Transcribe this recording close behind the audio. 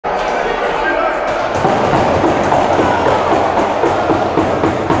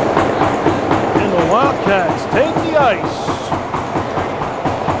ice.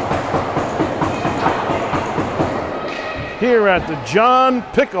 Here at the John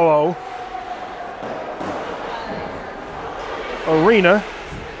Piccolo Arena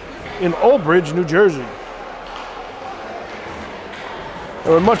in Oldbridge, New Jersey. I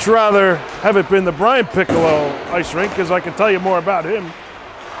would much rather have it been the Brian Piccolo ice rink, because I can tell you more about him.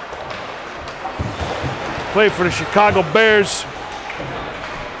 Played for the Chicago Bears.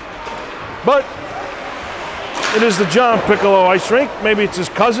 But it is the John Piccolo ice rink. Maybe it's his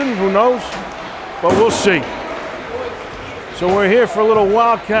cousin, who knows? But we'll see. So we're here for a little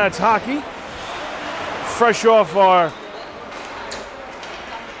Wildcats hockey. Fresh off our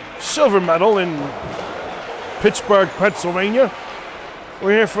silver medal in Pittsburgh, Pennsylvania.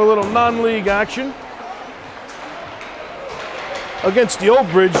 We're here for a little non-league action against the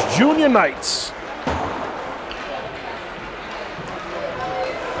Oldbridge Junior Knights.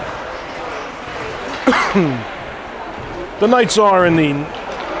 The Knights are in the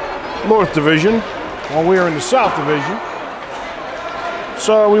North Division, while we are in the South Division.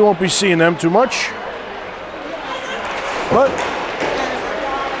 So we won't be seeing them too much. But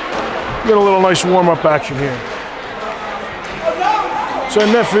get a little nice warm-up action here. So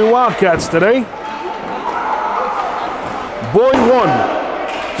net for the Wildcats today. Boy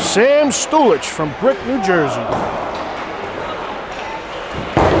 1, Sam Stulich from Brick, New Jersey.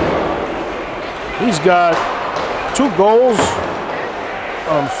 He's got 2 goals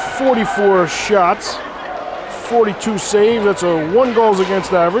on 44 shots, 42 saves. That's a 1 goals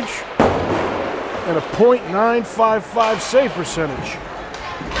against average and a .955 save percentage.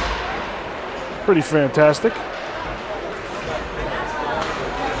 Pretty fantastic.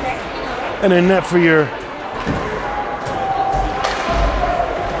 And in net for your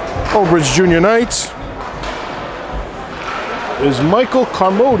Oldbridge Junior Knights is Michael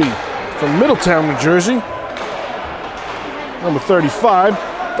Carmody from Middletown, New Jersey. Number 35.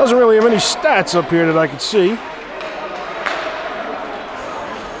 Doesn't really have any stats up here that I could see.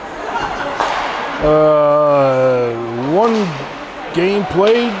 One game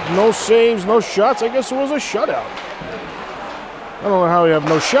played, no saves, no shots. I guess it was a shutout. I don't know how we have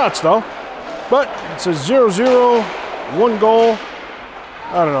no shots though. But it says 0-0, 1 goal.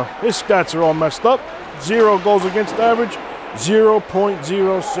 I don't know. His stats are all messed up. 0 goals against average,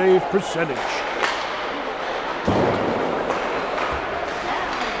 0.0 save percentage.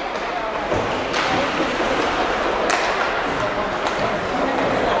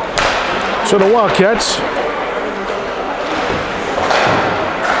 So the Wildcats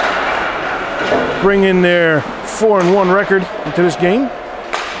bring in their 4-1 record into this game.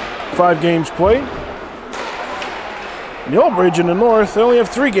 5 games played. The Oldbridge in the North, they only have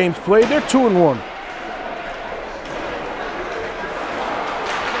 3 games played. They're 2-1.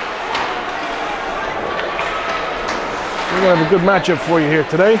 We're gonna have a good matchup for you here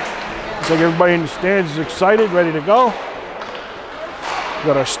today. Looks like everybody in the stands is excited, ready to go. We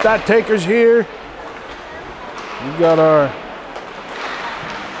got our stat takers here. We got our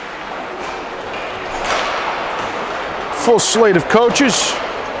full slate of coaches.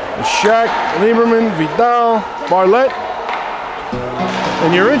 Shaq, Lieberman, Vidal, Barlett.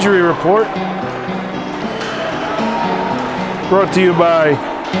 And your injury report brought to you by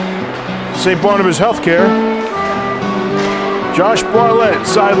St. Barnabas Healthcare. Josh Barlett,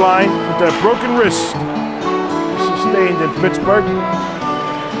 sideline with that broken wrist sustained in Pittsburgh.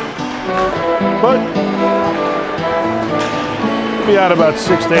 But he'll be out about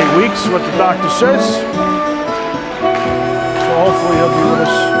 6 to 8 weeks, what the doctor says. So hopefully he'll be with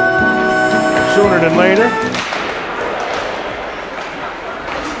us sooner than later.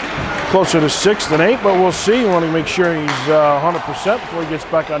 Closer to 6 than 8, but we'll see. We want to make sure he's 100% before he gets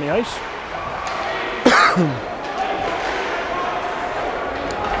back on the ice.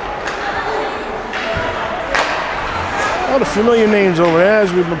 A lot of familiar names over there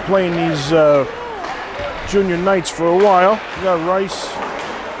as we've been playing these Junior Knights for a while. We got Rice,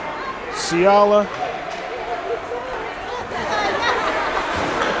 Ciala.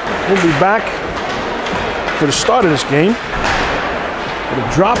 We'll be back for the start of this game for the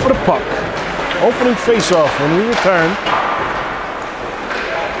drop of the puck. Opening face-off when we return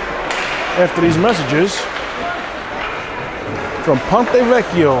after these messages from Ponte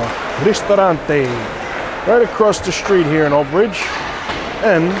Vecchio Ristorante, right across the street here in Oldbridge.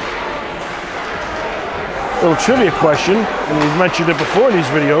 And a little trivia question, and we've mentioned it before in these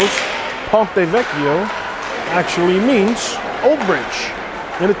videos, Ponte Vecchio actually means Oldbridge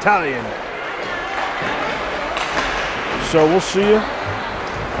in Italian. So we'll see you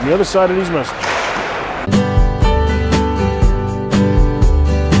on the other side of these messages.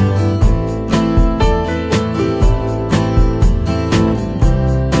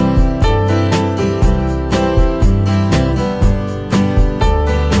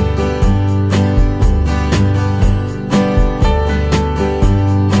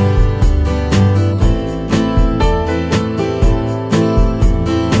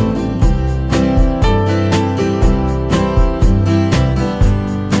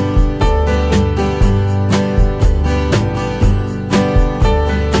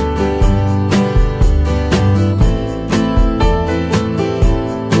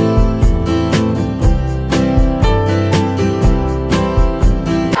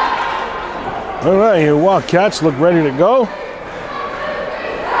 All right, here Wildcats look ready to go.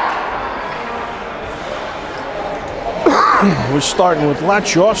 We're starting with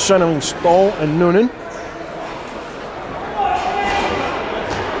Latshaw, centering Stoll and Noonan.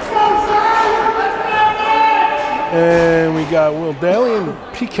 And we got Will Daly and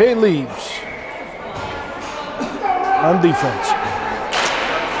PK Leaves on defense.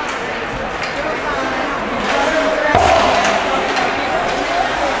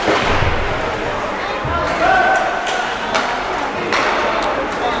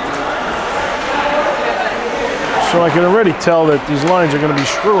 So I can already tell that these lines are going to be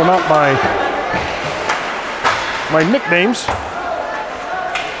screwing up my nicknames.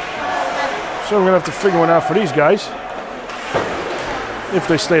 So we're going to have to figure one out for these guys. If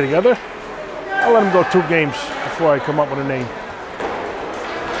they stay together. I'll let them go 2 games before I come up with a name.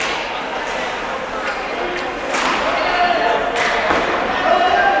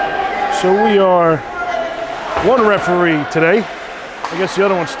 So we are 1 referee today. I guess the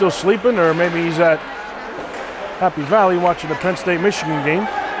other one's still sleeping, or maybe he's at Happy Valley watching the Penn State-Michigan game.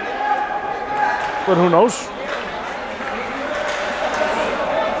 But who knows?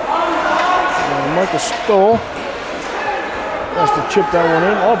 Michael Stoll has to chip that one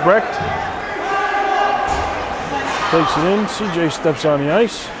in. Albrecht takes it in. CJ steps on the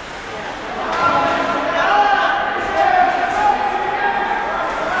ice.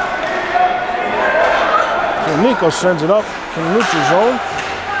 So Nico sends it up to the neutral zone.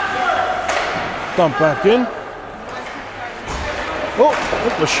 Dump back in. Oh,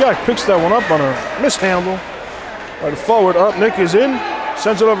 Nick Lashak picks that one up on a mishandle. Right forward, up, Nick is in.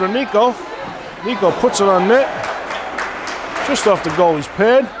 Sends it over to Nico. Nico puts it on net. Just off the goalie's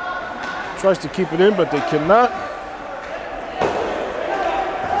pad. Tries to keep it in, but they cannot.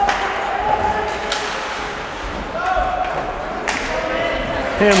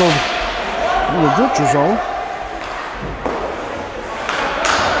 Handled in the neutral zone.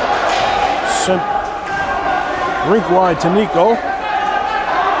 Sent rink wide to Nico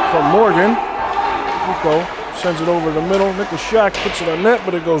from Morgan. Nico sends it over the middle. Nick Lashak puts it on net,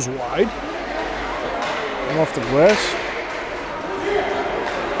 but it goes wide. And off the glass.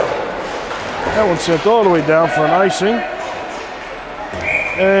 That one sent all the way down for an icing.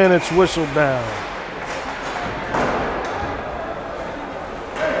 And it's whistled down.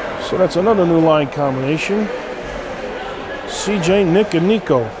 So that's another new line combination. CJ, Nick, and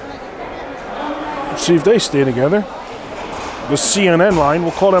Nico. Let's see if they stay together. The CNN line,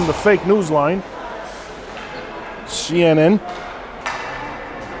 we'll call them the fake news line. CNN.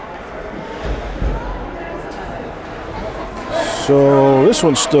 So this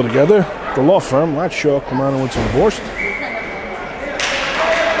one's still together. The law firm, not sure, Komanowitz and Borst.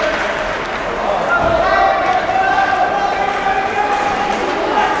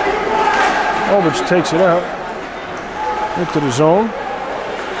 Oldbridge takes it out into the zone.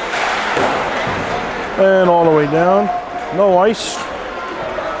 And all the way down. No ice.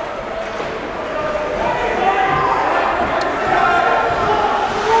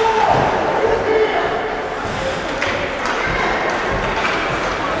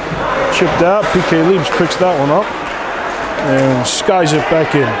 Chipped out. PK Leaves picks that one up and skies it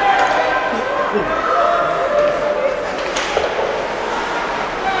back in.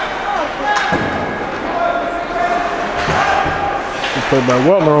 Played by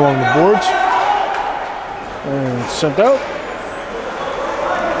Weltner along the boards. And sent out.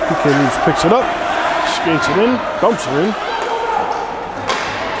 PK Leaves picks it up, skates it in, dumps it in.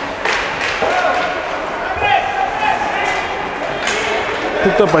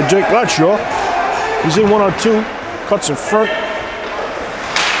 Picked up by Jake Latshaw. He's in 1-on-2, cuts in front.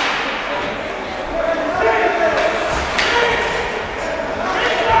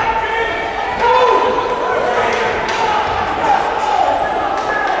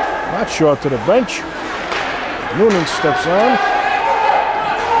 Latshaw to the bench. Noonan steps on.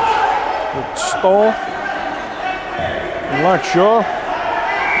 With Stoll. And Latshaw.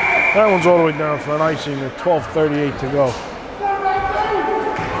 That one's all the way down for an icing at 12:38 to go.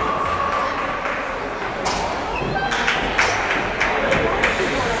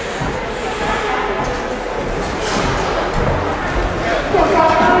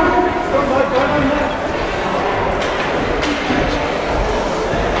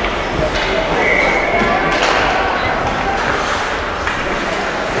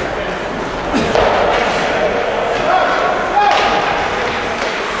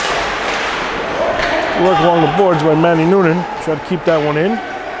 Work along the boards by Manny Noonan. Try to keep that one in.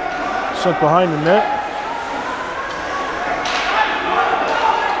 Sent behind the net.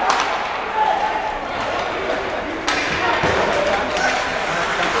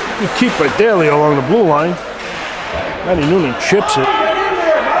 You keep it daily along the blue line. Matty Noonan chips it.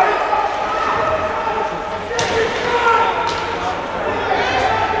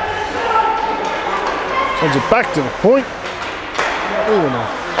 Sends it back to the point. Ooh, and a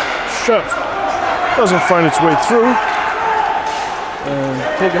shot doesn't find its way through.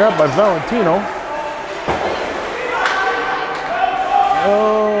 And taken out by Valentino.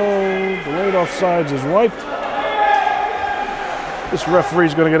 Oh, delayed offsides is wiped. This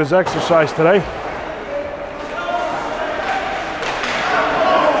referee's going to get his exercise today.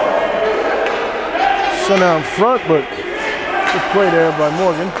 Sent out in front, but good play there by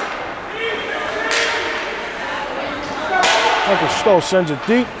Morgan. Michael Stoll sends it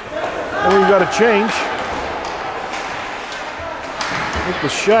deep, and we've got a change. Nico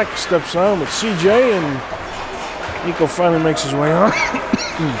Shack steps on with CJ, and Nico finally makes his way on.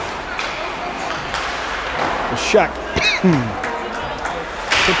 The Shack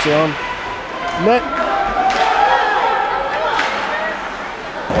puts it on net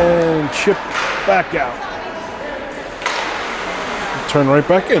and chip back out. Turn right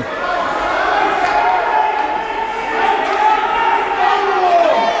back in.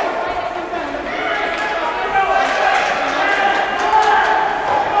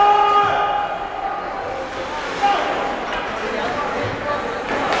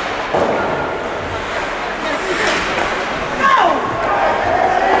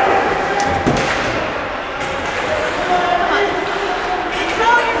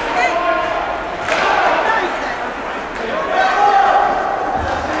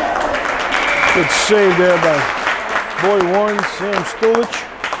 Good save there by boy one, Sam Stulich.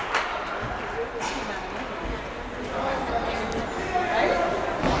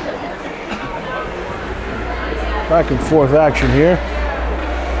 Back and forth action here.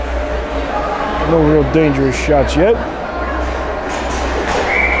 No real dangerous shots yet.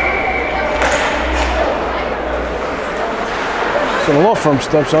 So the law firm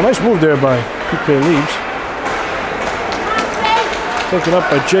steps on. Nice move there by PK Leaves. Taken up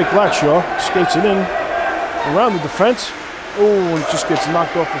by Jake Latshaw, skates it in around the defense. Oh, and just gets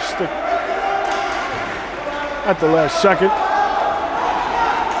knocked off his stick at the last second.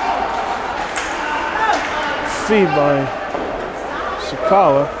 Feed by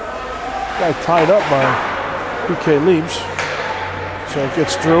Sakala. Guy tied up by PK Leaves. So it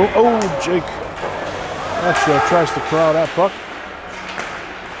gets through. Oh, Jake Latshaw tries to corral that puck.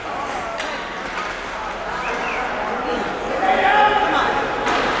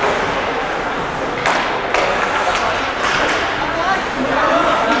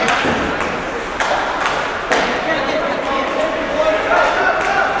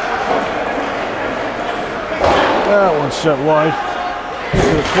 That one set wide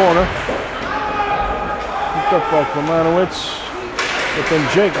into the corner. Picked up by Klemanowicz, but then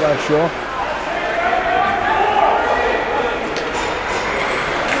Jake Latshaw.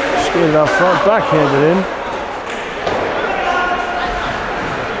 Skated out front, backhanded in.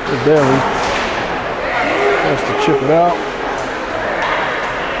 Good Daly. Has to chip it out.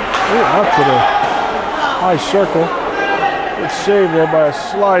 Ooh, out to the high circle. Good save there by a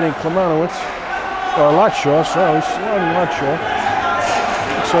sliding Klemanowicz. Latshaw, sorry, sliding Latshaw.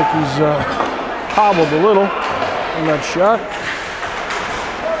 Looks like he's hobbled a little on that shot.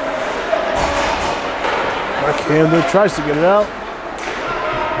 Backhander, tries to get it out.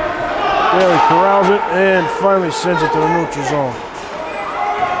 There he corrals it and finally sends it to the neutral zone.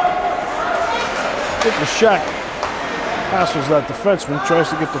 Get the Shack. Hassles that defenseman, tries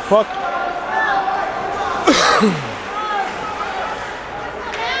to get the puck.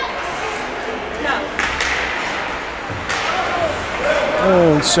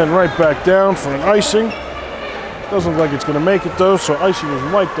 And sent right back down for an icing. Doesn't look like it's going to make it though, so icing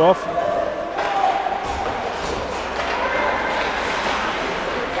is wiped off.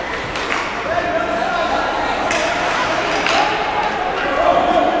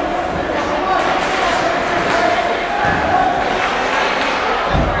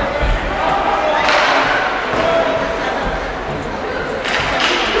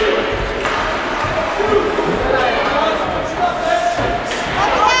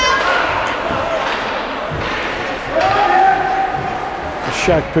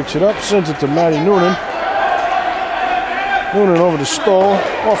 Shack picks it up, sends it to Matty Noonan. Noonan over to Stoll,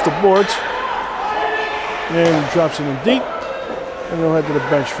 off the boards. And he drops it in deep. And they'll head to the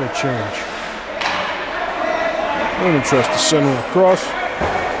bench for a change. Noonan tries to send it across.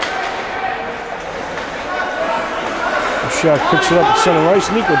 And Shack picks it up at center ice.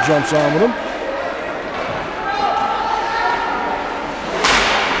 Nico jumps on with him.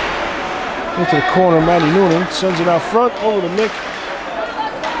 Into the corner, Matty Noonan sends it out front over to Nick.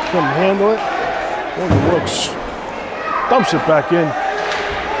 couldn't handle it. Morgan Wilkes dumps it back in.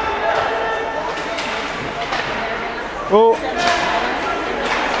 Oh.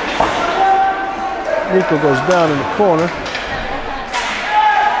 Nico goes down in the corner.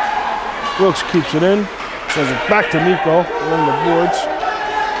 Wilkes keeps it in. Sends it back to Nico along the boards.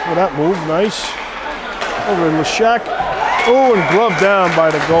 Oh, that move, nice. Over in Leshak. Oh, and glove down by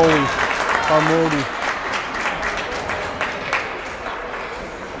the goalie, Armodi.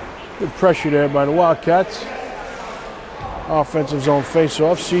 Good pressure there by the Wildcats. Offensive zone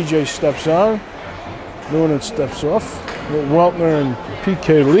face-off. CJ steps on. Noonan steps off. Weltner and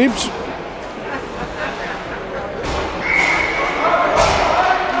PK leaves.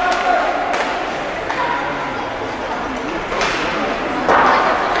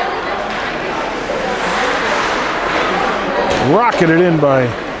 Rocketed in by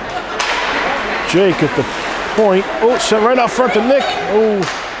Jake at the point. Oh, sent right out front to Nick. Oh.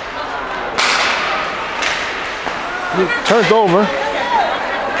 Nick turned over.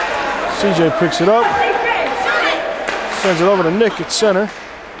 CJ picks it up. Sends it over to Nick at center.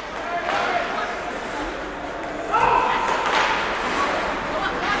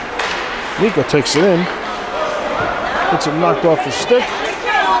 Nico takes it in. Gets it knocked off the stick.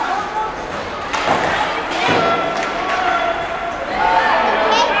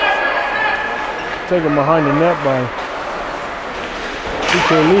 Taken behind the net by PK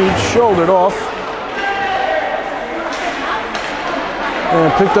Leeds, shouldered off.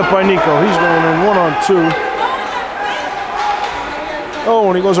 And picked up by Nico. He's going in 1-on-2. Oh,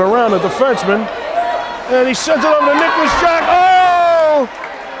 and he goes around the defenseman. And he sends it over to Nicholas Jack. Oh!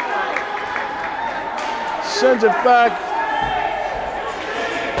 Sends it back.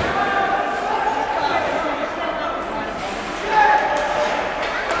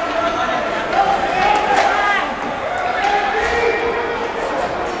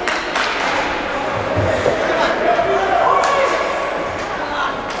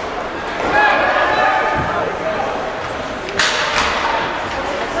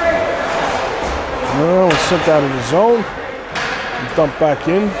 Sent out of the zone, and dumped back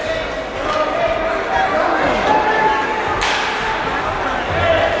in.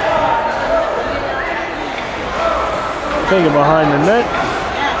 Taken behind the net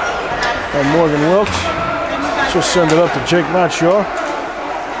by Morgan Wilkes. Just send it up to Jake Matshaw.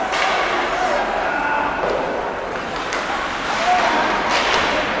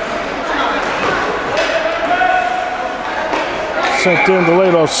 Sent in,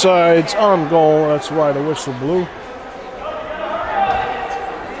 delayed offsides, on goal. That's why the whistle blew.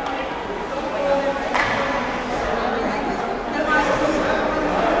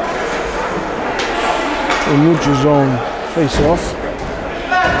 A neutral zone face-off.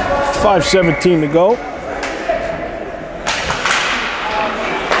 5:17 to go.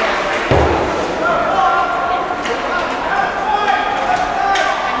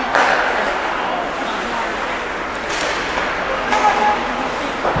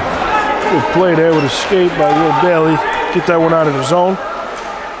 Good play there with a skate by Will Bailey. Get that one out of the zone.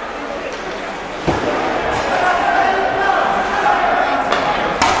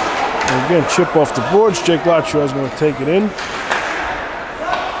 And again, chip off the boards. Jake Lacho is going to take it in.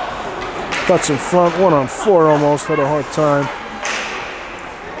 Cuts in front, 1-on-4 almost. Had a hard time.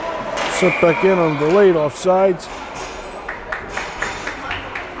 Set back in on delayed offsides.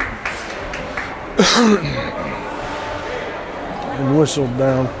 And whistled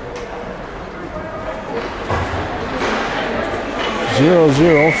down.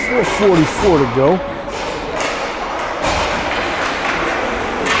 0-0, 4:44 to go.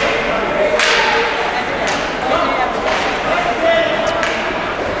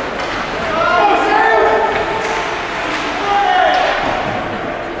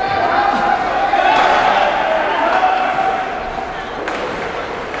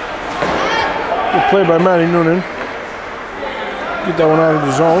 Good play by Matty Noonan. Get that one out of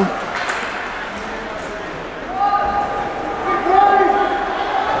the zone.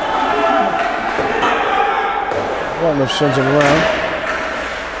 Weltner sends it around.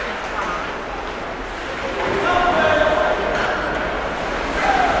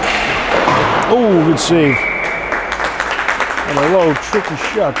 Oh, good save. And a low, tricky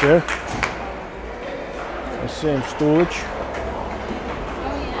shot there by Sam Stulich.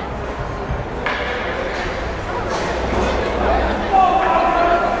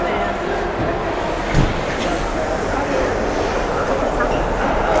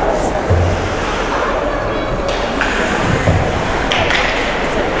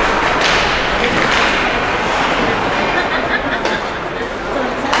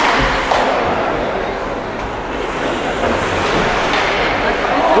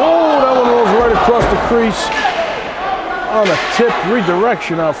 crease on a tip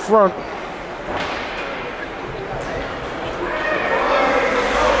redirection out front.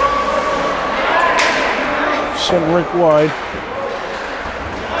 Center rink wide.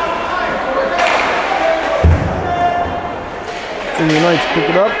 Junior Knights pick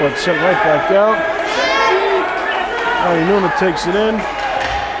it up, but sent right back out. Nuna takes it in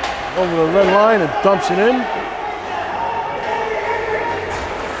over the red line and dumps it in.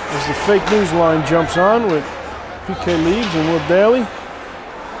 As the fake news line jumps on with PK Leaves and Will Daly.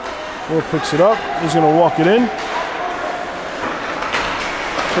 Will picks it up. He's going to walk it in.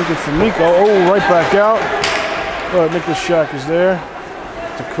 Take it from Nico. Oh, right back out. But Nicholas Shack is there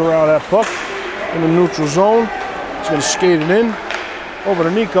to corral that puck in the neutral zone. He's going to skate it in. Over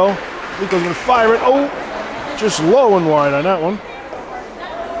to Nico. Nico's going to fire it. Oh, just low and wide on that one.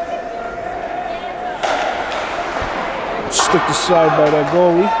 Stick aside by that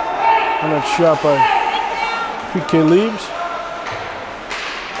goalie. And that shot by PK Leaves.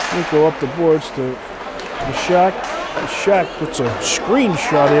 Nico up the boards to the Shack. The Shack puts a screen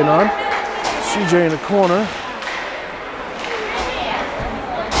shot in on CJ in the corner.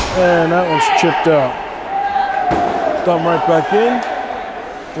 And that one's chipped out. Dump right back in.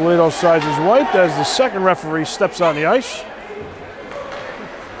 The late offsides is wiped as the second referee steps on the ice.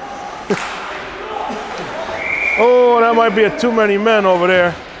 Oh, that might be a too many men over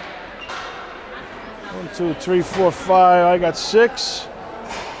there. 1, 2, 3, 4, 5. I got 6.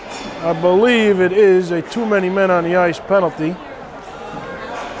 I believe it is a too many men on the ice penalty.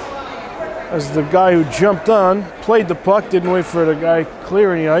 As the guy who jumped on, played the puck, didn't wait for the guy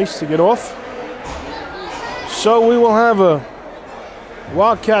clearing the ice to get off. So we will have a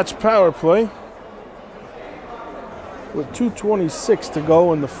Wildcats power play with 2:26 to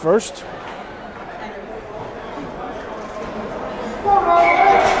go in the first.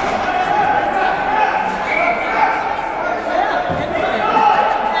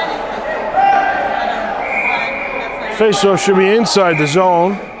 Faceoff should be inside the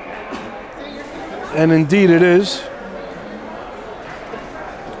zone, and indeed it is.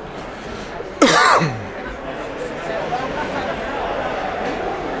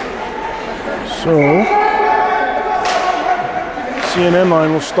 So, CNN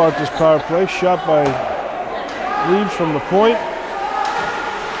line will start this power play. Shot by Leaves from the point.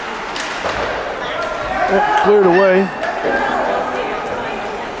 Oh, cleared away.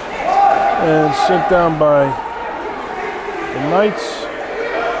 And sent down by the Knights.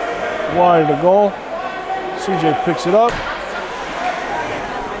 Wide of the goal. CJ picks it up.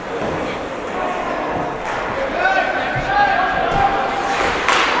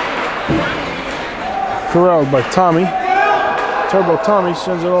 Corralled by Tommy. Turbo Tommy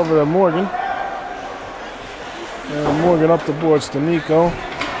sends it over to Morgan. And Morgan up the boards to Nico.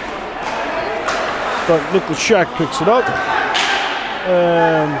 But Nicholas Shack picks it up.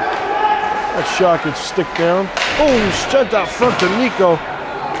 And that shot gets stick down. Oh, sent out front to Nico.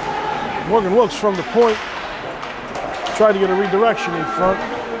 Morgan Wilkes from the point. Tried to get a redirection in front.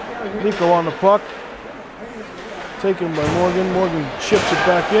 Nico on the puck. Taken by Morgan. Morgan chips it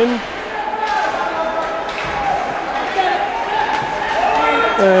back in.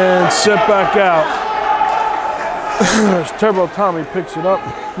 And sent back out. As Turbo Tommy picks it up.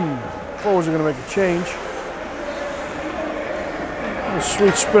 Forwards are going to make a change. A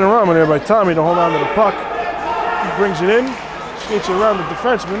sweet spin around there by Tommy to hold on to the puck. He brings it in, skates it around the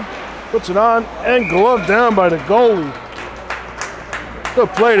defenseman, puts it on, and gloved down by the goalie. Good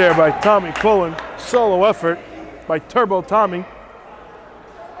play there by Tommy Pullen. Solo effort by Turbo Tommy.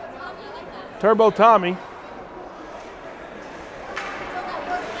 Turbo Tommy.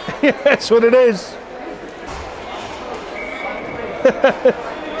 Yeah, that's what it is.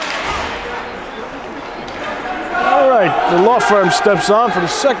 All right, the law firm steps on for the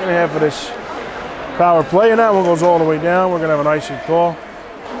second half of this power play, and that one goes all the way down. We're going to have an icing call.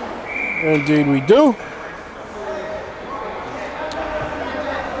 Indeed we do.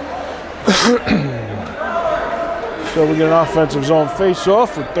 So we get an offensive zone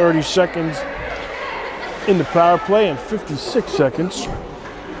face-off with 30 seconds in the power play and 56 seconds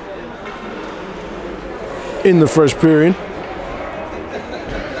in the first period.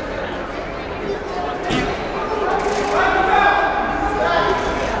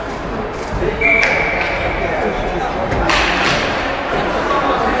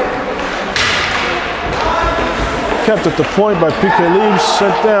 Kept at the point by PK Leaves,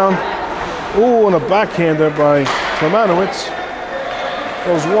 sent down. Ooh, and a backhander by Klemanowicz.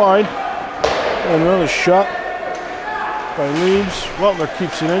 Goes wide. And another shot by Leaves. Weltner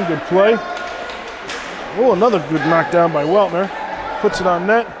keeps it in, good play. Oh, another good knockdown by Weltner. Puts it on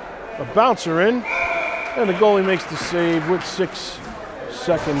net. A bouncer in. And the goalie makes the save with 6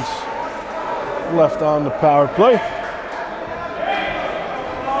 seconds left on the power play.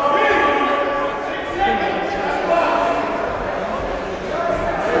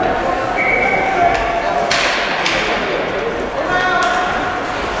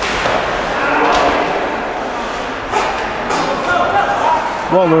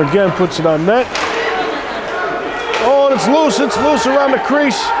 Butler again puts it on net. Oh, and it's loose around the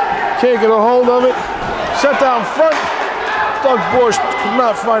crease. Can't get a hold of it. Sent down front. Doug Borsch could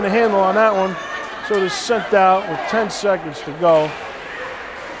not find a handle on that one. So it is sent out with 10 seconds to go.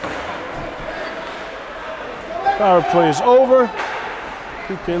 Power play is over.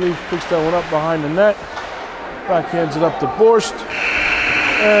 PK Leaf picks that one up behind the net. Backhands it up to Borsch.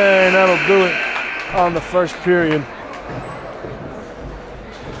 And that'll do it on the first period.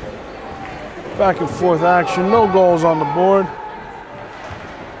 Back and forth action, no goals on the board.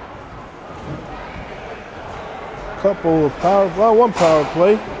 One power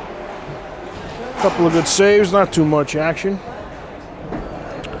play. Couple of good saves, not too much action.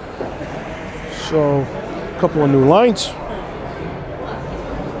 So, a couple of new lines.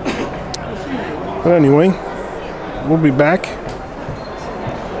 But anyway, we'll be back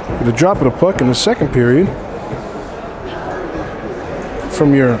with a drop of the puck in the second period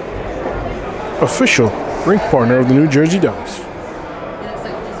from your official rink partner of the New Jersey Devils,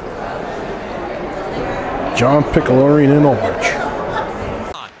 John Piccolari in Oldbridge.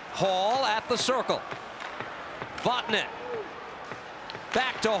 Hall at the circle. Votnet.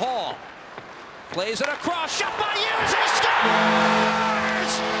 Back to Hall. Plays it across. Shot by Hughes. He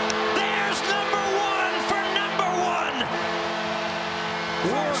scores! There's number 1 for number 1.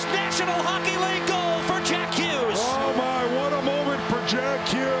 First National Hockey League goal for Jack Hughes. Oh my, what a moment for Jack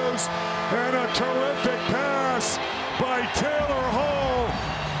Hughes. And a terrific pass by Taylor Hall.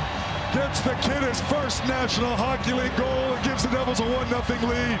 Gets the kid his first National Hockey League goal and gives the Devils a 1-0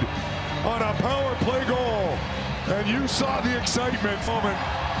 lead on a power play goal. And you saw the excitement moment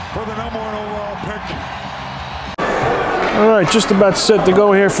for the number 1 overall pick. All right, just about set to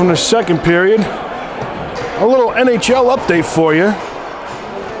go here from the second period. A little NHL update for you.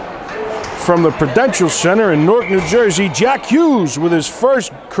 From the Prudential Center in Newark, New Jersey, Jack Hughes with his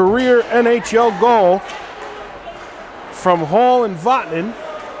first career NHL goal from Hall and Votnin.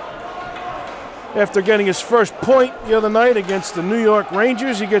 After getting his first point the other night against the New York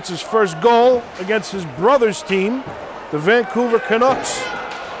Rangers, he gets his first goal against his brother's team, the Vancouver Canucks.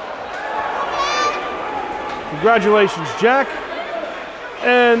 Congratulations, Jack.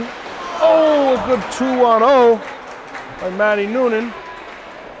 And, oh, a good 2-on-0 by Matty Noonan.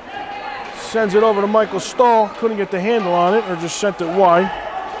 Sends it over to Michael Stahl. Couldn't get the handle on it, or just sent it wide.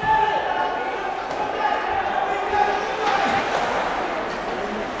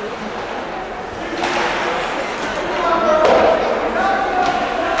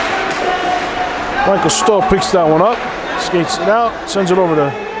 Michael Stahl picks that one up, skates it out, sends it over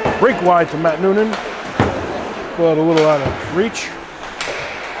to rink wide to Matt Noonan. But a little out of reach.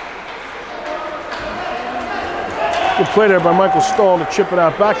 Good play there by Michael Stahl to chip it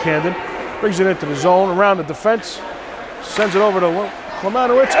out backhanded. Brings it into the zone, around the defense. Sends it over to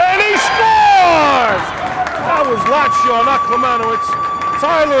Klemanowicz, and he scores! That was Latshaw, not Klemanowicz.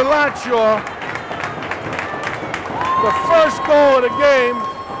 Tyler Latshaw. The first goal of the game.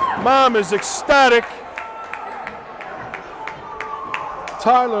 Mom is ecstatic.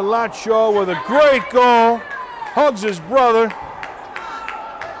 Tyler Latshaw with a great goal. Hugs his brother.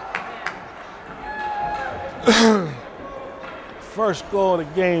 First goal of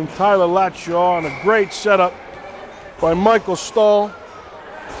the game, Tyler Latshaw, and a great setup by Michael Stahl.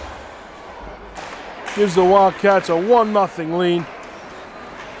 Gives the Wildcats a 1-0 lead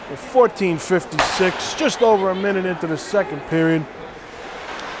with 14:56, just over a minute into the second period.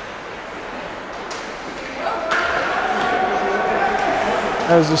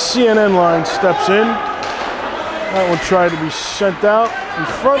 As the CNN line steps in, that one tried to be sent out in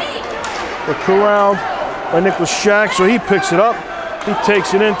front, but corralled by Nicholas Shack, so he picks it up. He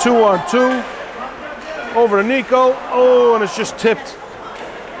takes it in 2-on-2. Over to Nico. Oh, and it's just tipped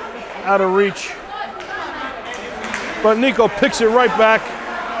out of reach. But Nico picks it right back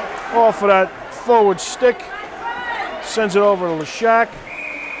off of that forward stick. Sends it over to Lashak.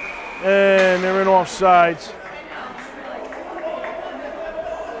 And they're in offsides.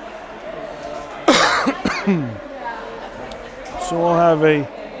 So we'll have a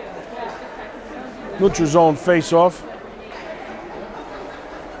neutral zone face-off.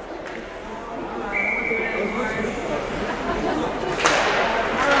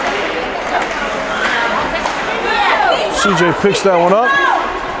 CJ picks that one up.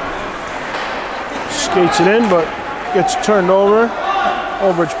 skates it in, but gets turned over.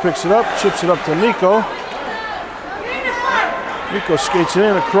 Oldbridge picks it up, chips it up to Nico. Nico skates it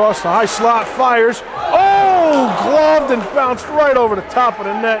in across the high slot, fires. Oh, gloved and bounced right over the top of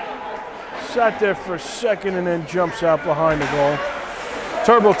the net. Sat there for a second and then jumps out behind the goal.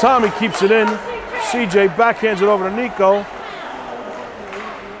 Turbo Tommy keeps it in. CJ backhands it over to Nico.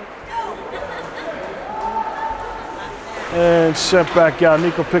 And sent back out.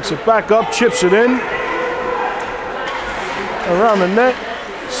 Nico picks it back up, chips it in. Around the net,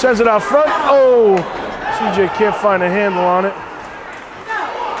 sends it out front. Oh, CJ can't find a handle on it.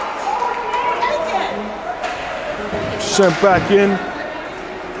 Sent back in.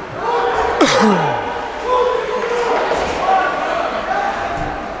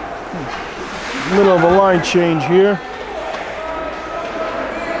 Middle of a line change here.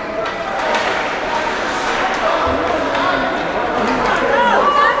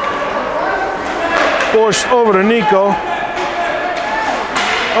 Forced over to Nico.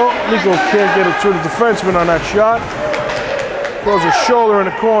 Oh, Nico can't get it through the defenseman on that shot. Throws his shoulder in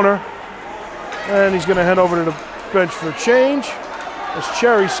the corner. And he's going to head over to the bench for a change. As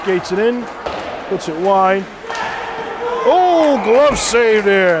Cherry skates it in. Puts it wide. Oh, glove save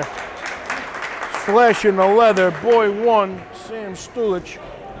there. Flashing the leather. Boy one, Sam Stulich.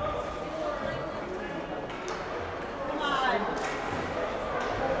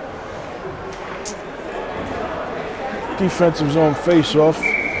 Defensive zone face-off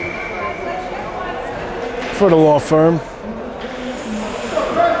for the law firm.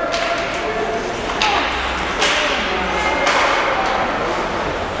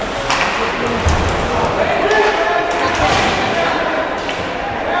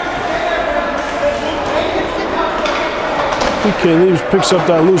 PK leaves, picks up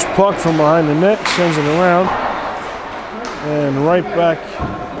that loose puck from behind the net, sends it around, and right back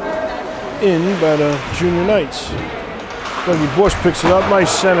in by the Junior Knights. Dougie Bush picks it up, nice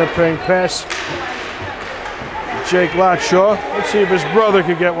center paying pass. Jake Latshaw. Let's see if his brother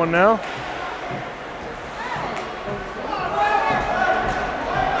could get one now.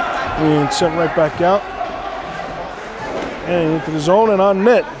 And sent right back out. And into the zone and on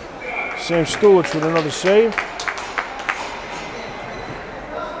net. Sam Stulich with another save.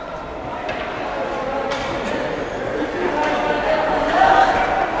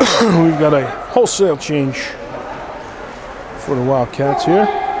 We've got a wholesale change for the Wildcats here.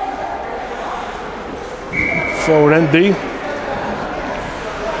 Forward ND.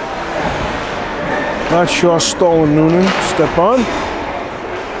 Latshaw, Stolen, Noonan, step on.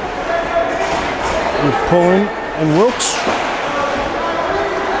 With Pullen and Wilkes.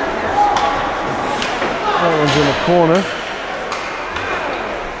 That one's in the corner.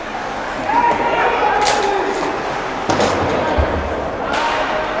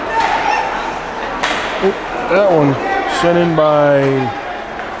 Oh, that one sent in by, I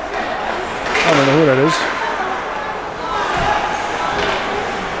don't know who that is.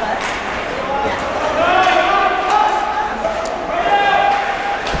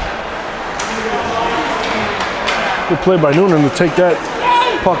 Good play by Noonan to take that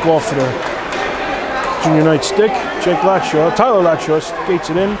puck off the Junior Knight stick. Jake Latshaw, Tyler Latshaw skates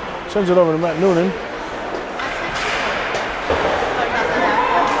it in, sends it over to Matt Noonan.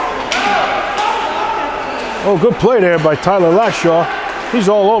 Oh, good play there by Tyler Latshaw. He's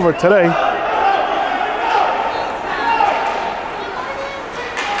all over today.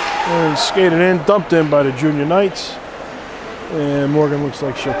 And skated in, dumped in by the Junior Knights. And Morgan looks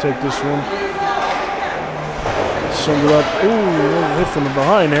like she'll take this one. Send it up. Ooh, hit from the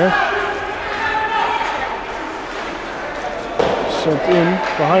behind there. Sent in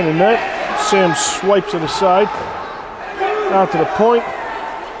behind the net. Sam swipes it aside. Out to the point.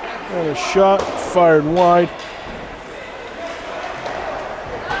 And a shot fired wide.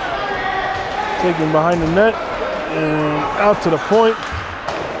 Taken behind the net. And out to the point.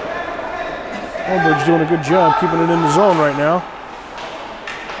 Oldbridge doing a good job keeping it in the zone right now.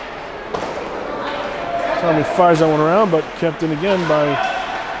 Tommy fires that one around, but kept in again by,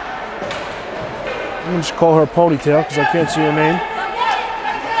 I'm going to just call her Ponytail because I can't see her name.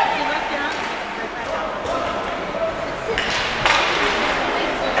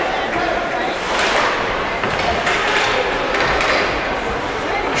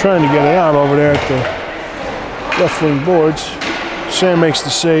 Trying to get it out over there at the left wing boards. Sam makes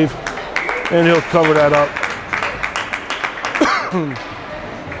the save, and he'll cover that up.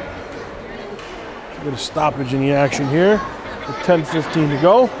 Get a stoppage in the action here with 10:15 to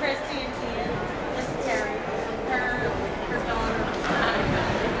go.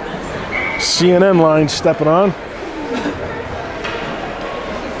 CNN line stepping on.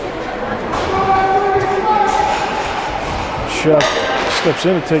 Shack steps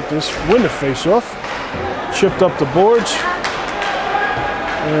in to take this, win the face-off. Chipped up the boards.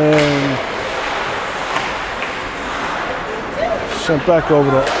 And sent back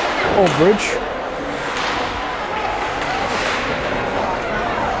over to Oldbridge.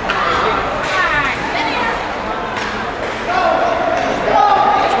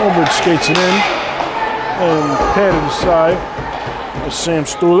 Oldbridge skates it in and padded aside with Sam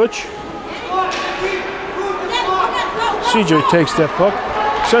Stulich. CJ takes that puck,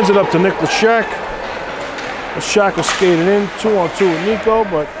 sends it up to Nick Lashak. Lashak will skate it in, 2-on-2 with Nico,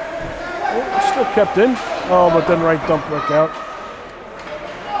 but still kept in. Oh, but then right dump back out.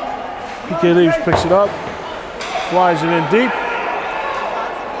 PK Leaves picks it up, flies it in deep.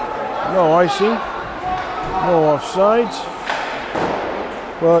 No icing, no offsides,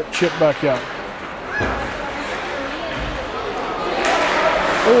 but chip back out.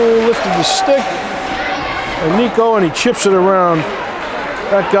 Oh, lifted the stick. And Nico, and he chips it around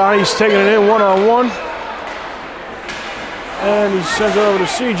that guy. He's taking it in one-on-one. And he sends it over to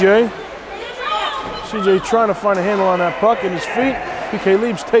CJ. CJ trying to find a handle on that puck in his feet. PK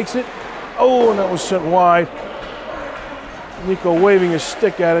Leaves takes it. Oh, and that was sent wide. Nico waving his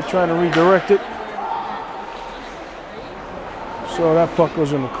stick at it, trying to redirect it. So that puck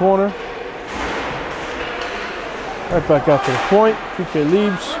goes in the corner. Right back out to the point. PK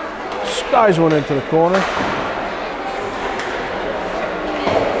Leaves skies one into the corner.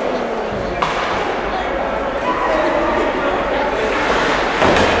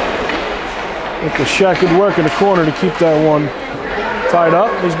 The Shack good work in the corner to keep that one tied up.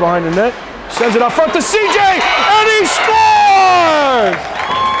 He's behind the net. Sends it out front to CJ, and he scores!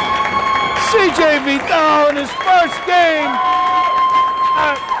 CJ Vidal in his first game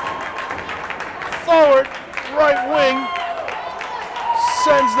at forward right wing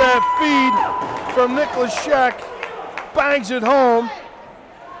sends that feed from Nicholas Shack, bangs it home.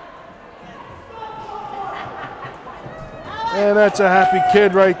 And that's a happy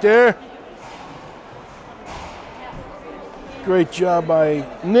kid right there. Great job by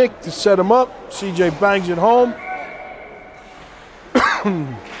Nick to set him up. CJ bangs it home.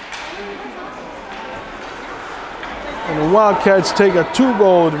 And the Wildcats take a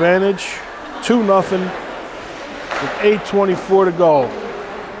 2-goal advantage, 2-0, with 8:24 to go.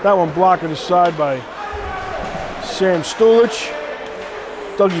 That one blocked aside by Sam Stulich.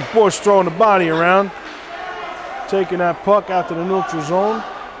 Dougie Bush throwing the body around, taking that puck out to the neutral zone.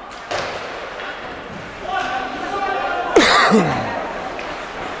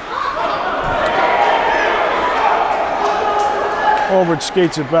 Oldbridge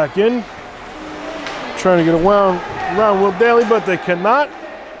skates it back in, trying to get around Will Daly, but they cannot.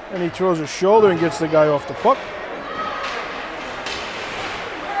 And he throws his shoulder and gets the guy off the puck.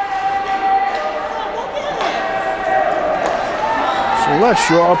 So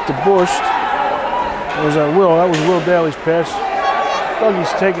Leshaw up to Bush. That was at Will. That was Will Daly's pass.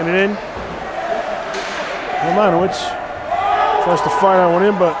 Dougie's taking it in. Romanowitz tries to fire that one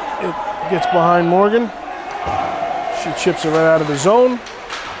in, but it gets behind Morgan. She chips it right out of the zone.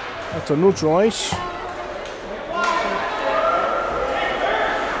 That's a neutral ice.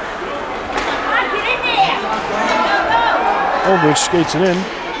 Oldbridge skates it in.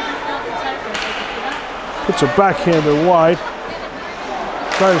 Puts a backhander wide.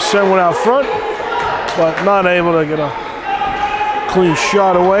 Trying to send one out front, but not able to get a clean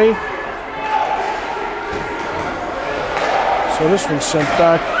shot away. So this one's sent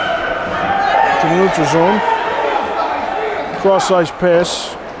back to the neutral zone. Cross-ice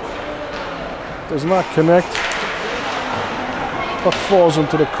pass. Does not connect. Puck falls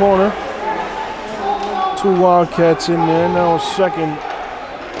into the corner. 2 Wildcats in there. Now a second.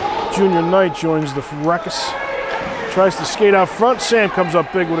 Junior Knight joins the ruckus. Tries to skate out front. Sam comes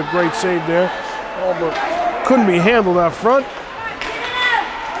up big with a great save there. Oh, but couldn't be handled out front.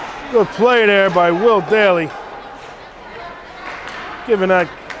 Good play there by Will Daly. Giving that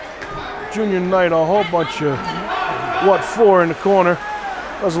Junior Knight a whole bunch of what for in the corner.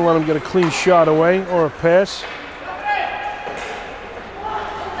 Doesn't let him get a clean shot away or a pass.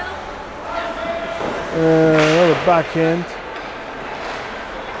 Another backhand.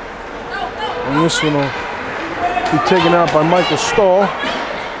 And this one will be taken out by Michael Stahl.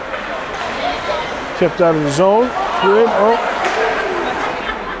 Kept out of the zone. Oh.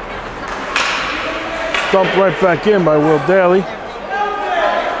 Dumped right back in by Will Daly.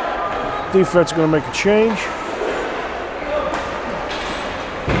 Defense going to make a change.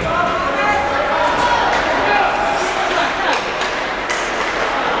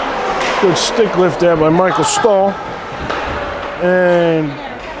 Good stick lift there by Michael Stahl. And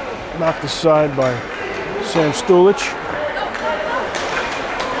knocked aside by Sam Stulich.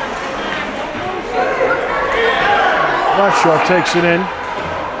 Latshaw takes it in.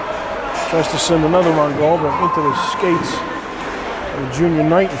 Tries to send another on goal, but into the skates of the junior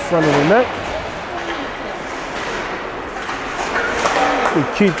knight in front of the net.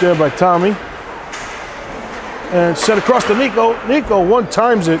 Good keep there by Tommy. And set across to Nico. Nico one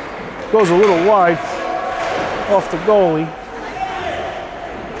times it, goes a little wide off the goalie.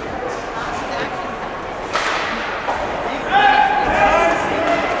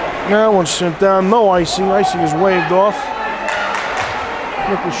 Now one's sent down, no icing. Icing is waved off.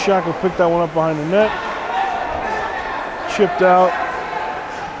 Nicholas Shackle picked that one up behind the net. Chipped out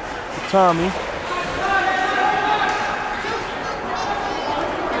to Tommy.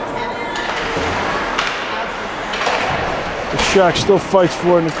 The Shack still fights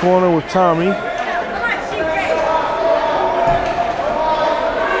for it in the corner with Tommy.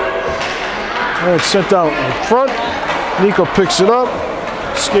 And it's sent out in front. Nico picks it up,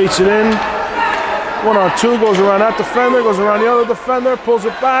 skates it in. 1-on-2, goes around that defender, goes around the other defender, pulls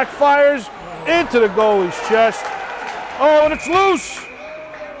it back, fires into the goalie's chest. Oh, and it's loose.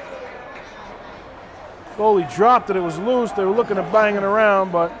 Goalie dropped it, it was loose. They were looking at banging it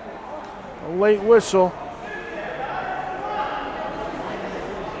around, but a late whistle.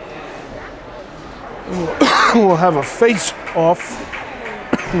 We'll have a face-off.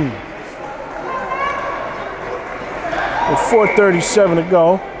 With 4:37 to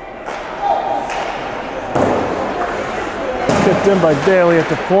go. Kicked in by Daly at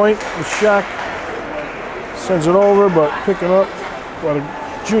the point. The Shack sends it over, but picking up by the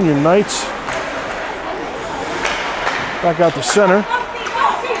junior Knights. Back out to center.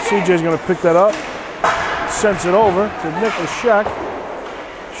 CJ's going to pick that up. Sends it over to Nicholas Shack.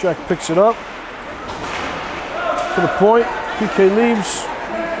 Shack picks it up. To the point. PK leaves.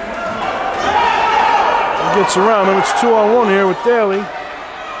 Gets around him. It's 2-on-1 here with Daly.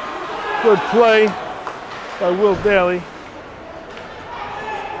 Good play by Will Daly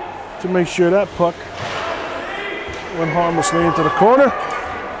to make sure that puck went harmlessly into the corner.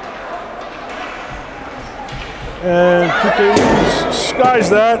 And PK skies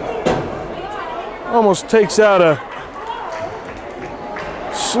that. Almost takes out a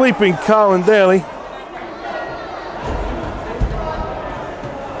sleeping Colin Daly.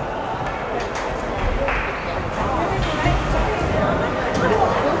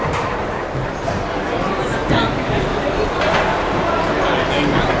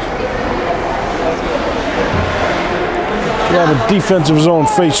 We'll have a defensive zone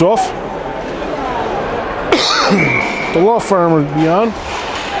face-off. The law firm will be on.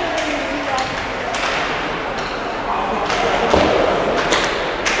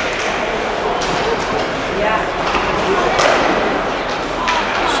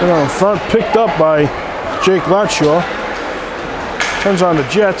 Set out in front, picked up by Jake Latshaw. Turns on the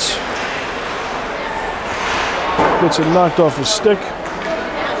Jets. Gets it knocked off his stick.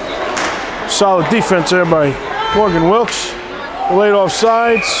 Solid defense there by Morgan Wilkes. Delayed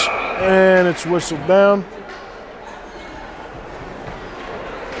offsides, and it's whistled down.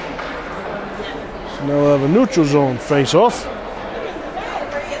 So now we'll have a neutral zone face-off.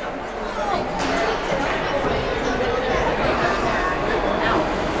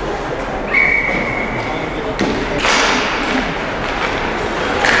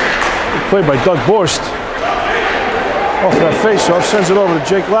 Played by Doug Borst. Off that face-off, sends it over to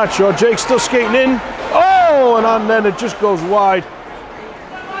Jake Latshaw. Jake still skating in. Oh, and on then it just goes wide.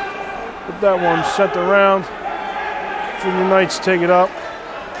 But that one sent around. Junior Knights take it up.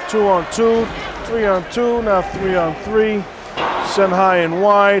 2-on-2, 3-on-2, now 3-on-3. Sent high and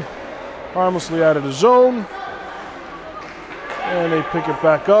wide. Harmlessly out of the zone. And they pick it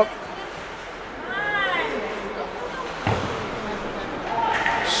back up.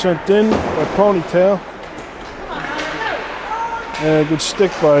 Sent in by Ponytail. And a good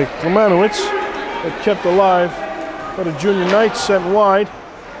stick by Klemanowicz. That kept alive by the Junior Knights, sent wide.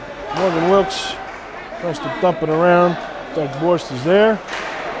 Morgan Wilkes tries to dump it around. Doug Borst is there.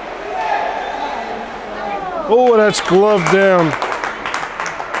 Oh, and that's gloved down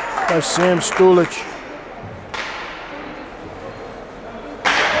by Sam Stulich.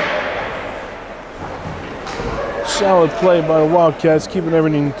 Solid play by the Wildcats, keeping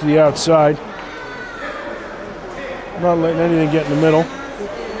everything to the outside. Not letting anything get in the middle.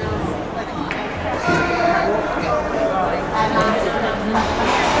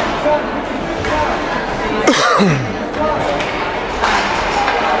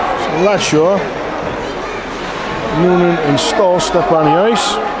 So Latshaw, Noonan, and Stoll step on the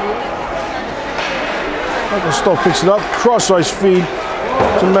ice. Michael Stoll picks it up, cross ice feed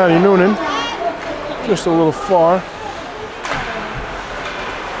to Matty Noonan. Just a little far.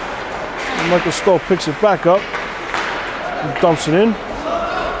 And Michael Stoll picks it back up. He dumps it in.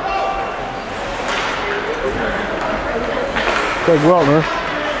 Craig Weltner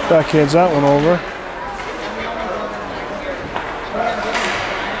backhands that one over.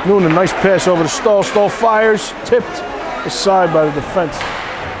 Noonan, nice pass over to Stoll. Stoll fires, tipped aside by the defense.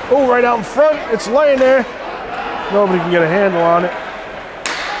 Oh, right out in front. It's laying there. Nobody can get a handle on it.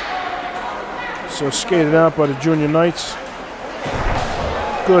 So skated out by the Junior Knights.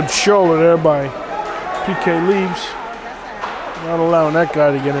 Good shoulder there by PK Leaves. Not allowing that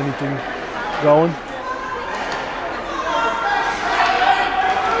guy to get anything going.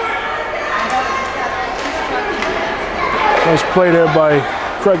 Nice play there by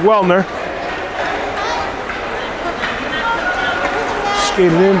Craig Weltner.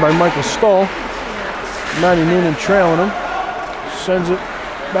 Skated in by Michael Stoll. Matty Noonan trailing him. Sends it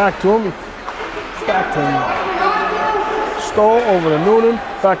back to him. Back to him. Stoll over to Noonan.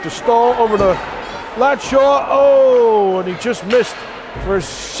 Back to Stoll. Over to Latshaw. Oh, and he just missed for his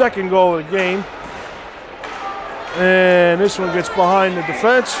second goal of the game. And this one gets behind the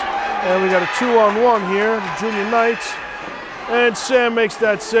defense. And we got a 2-on-1 here. The Junior Knights. And Sam makes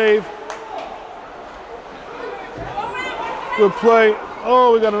that save. Good play.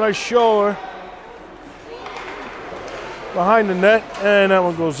 Oh, we got a nice shoulder behind the net, and that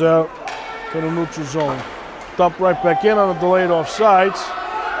one goes out to the neutral zone. Dump right back in on the delayed offsides.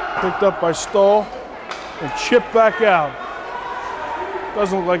 Picked up by Stoll and chipped back out.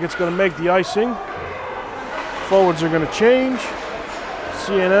 Doesn't look like it's going to make the icing. Forwards are going to change.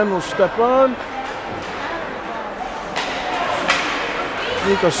 CNN will step on.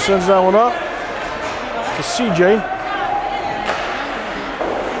 Nico sends that one up to CJ.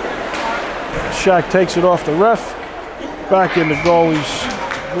 Shack takes it off the ref. Back in the goalie's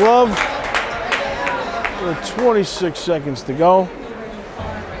glove. With 26 seconds to go.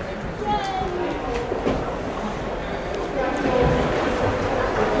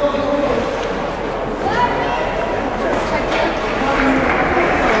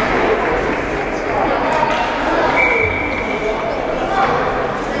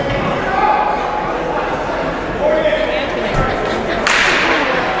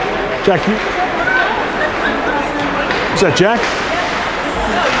 Jack, is that Jack?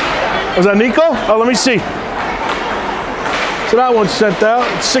 Was that Nico? Oh, let me see. So that one's sent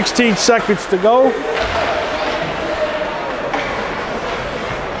out. 16 seconds to go.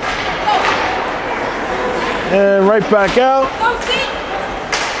 And right back out.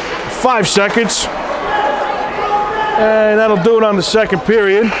 5 seconds. And that'll do it on the second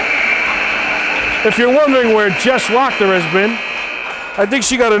period. If you're wondering where Jess Wachter has been, I think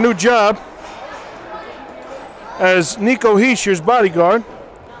she got a new job as Nico Heischer's bodyguard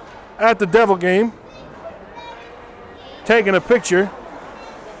at the Devil game, taking a picture.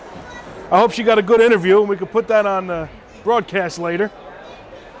 I hope she got a good interview and we can put that on the broadcast later.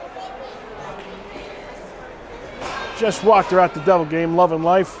 Just walked her at the Devil game, loving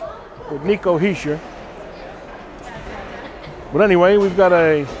life with Nico Heischer. But anyway, we've got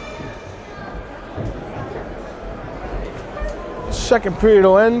a second period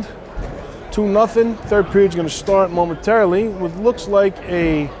will end 2-0. Third period's going to start momentarily with looks like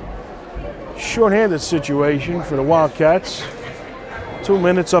a shorthanded situation for the Wildcats. 2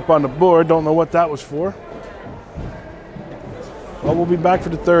 minutes up on the board. Don't know what that was for. Well, we'll be back for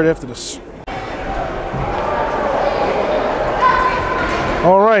the third after this.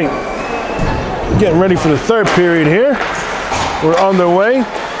 All right, getting ready for the third period here. We're underway.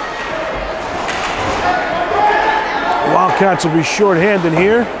 Wildcats will be shorthanded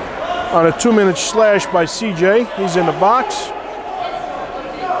here on a 2-minute slash by CJ. He's in the box.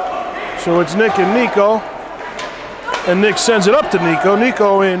 So it's Nick and Nico. And Nick sends it up to Nico.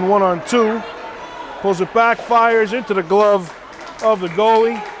 Nico in 1-on-2. Pulls it back, fires into the glove of the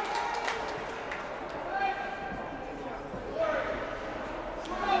goalie.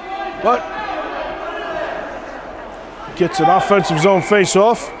 But gets an offensive zone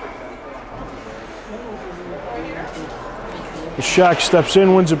face-off. The Shack steps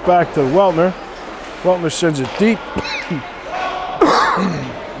in, wins it back to Weltner. Weltner sends it deep.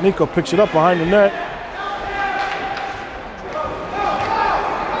 Nico picks it up behind the net.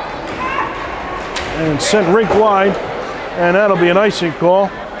 And sent rink wide. And that'll be an icing call.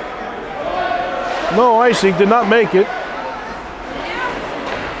 No icing, did not make it.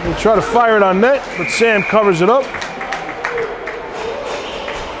 They try to fire it on net, but Sam covers it up.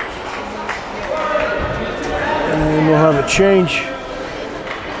 And we'll have a change.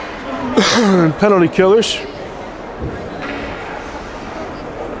 Penalty killers.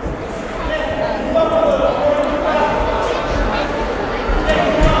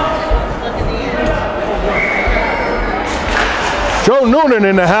 Joe Noonan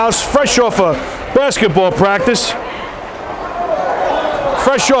in the house, fresh off a basketball practice.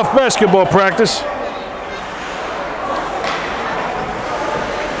 Fresh off basketball practice.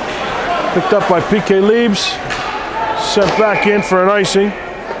 Picked up by PK Leibs. Sent back in for an icing.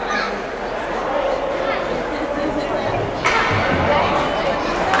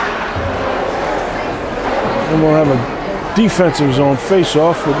 And we'll have a defensive zone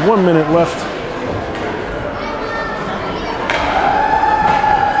face-off with 1 minute left.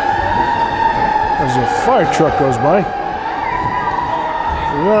 As a fire truck goes by.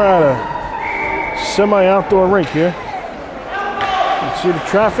 We're at a semi-outdoor rink here. You can see the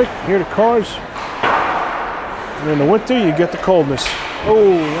traffic, hear the cars. And in the winter, you get the coldness.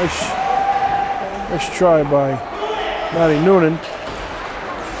 Oh, nice try by Matty Noonan.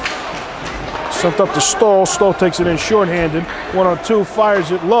 Sent up to Stoll. Stoll takes it in shorthanded. 1-on-2, fires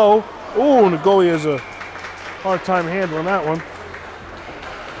it low. Ooh, and the goalie has a hard time handling that one.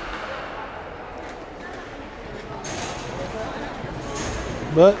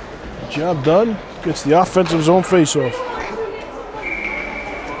 But job done. Gets the offensive zone face-off.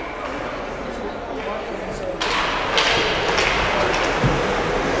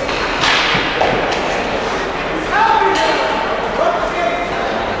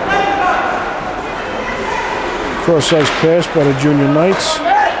 Cross-ice pass by the Junior Knights.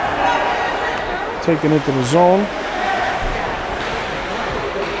 Taken into the zone.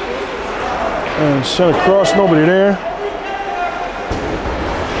 And sent across, nobody there.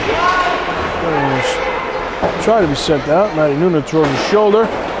 Try to be sent out. Matty Noonan throws his shoulder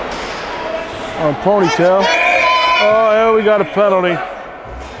on Ponytail. Oh, yeah, we got a penalty.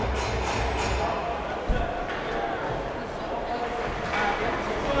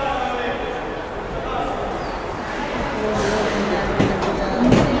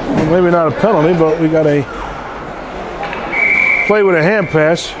 Well, maybe not a penalty, but we got a play with a hand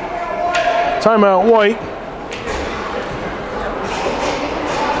pass. Timeout White.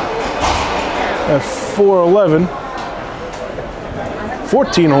 At 4:11,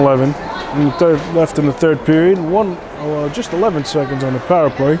 14:11 in the third, left in the third period. Just 11 seconds on the power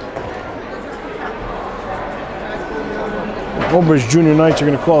play. Oldbridge Junior Knights are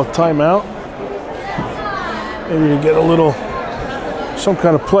going to call a timeout. Maybe to get a little, some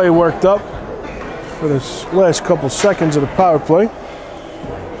kind of play worked up for this last couple seconds of the power play.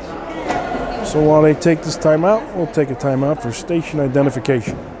 So while they take this timeout, we'll take a timeout for station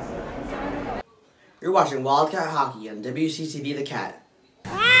identification. You're watching Wildcat Hockey on WCCV The Cat.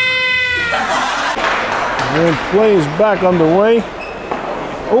 And play is back underway.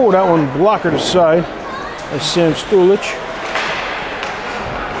 Oh, that one blockered aside by Sam Stulich.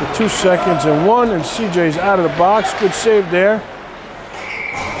 For 2 seconds and 1, and CJ's out of the box. Good save there.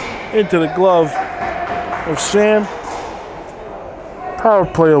 Into the glove of Sam. Power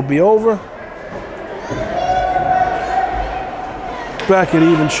play will be over. Back at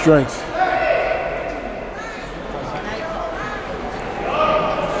even strength.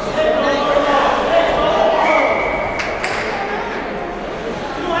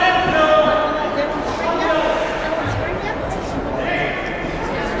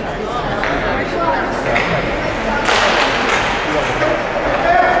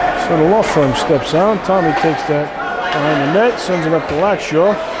 So the law firm steps on. Tommy takes that behind the net, sends it up to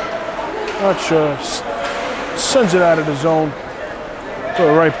Latshaw. Latshaw sends it out of the zone,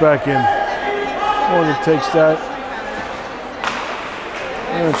 throw it right back in. Morgan takes that,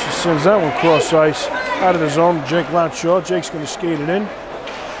 and she sends that one cross ice out of the zone. Jake Latshaw. Jake's going to skate it in.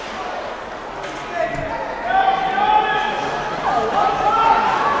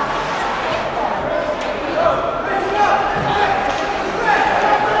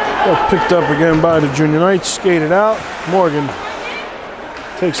 Picked up again by the Junior Knights, skated out. Morgan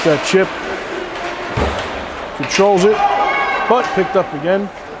takes that chip, controls it, but picked up again.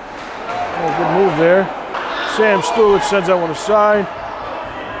 Oh, good move there. Sam Stulich sends that one aside.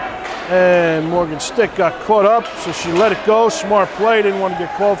 And Morgan's stick got caught up, so she let it go. Smart play, didn't want to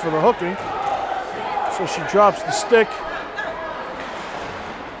get called for the hooking. So she drops the stick.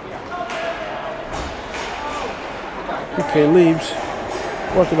 PK Leibs.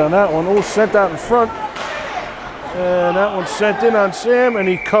 Working on that one. Oh, sent out in front. And that one sent in on Sam, and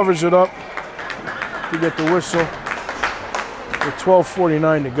he covers it up to get the whistle with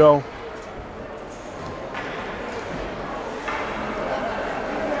 12:49 to go.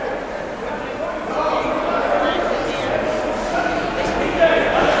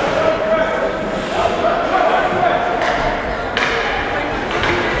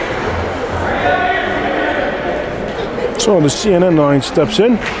 So the CNN line steps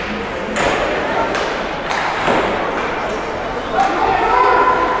in.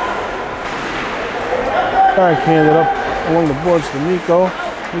 Backhanded up along the boards to Nico.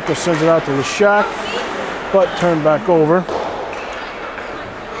 Nico sends it out to Leshak, but turned back over.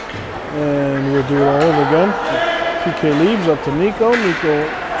 And we'll do it all over again. PK leaves up to Nico. Nico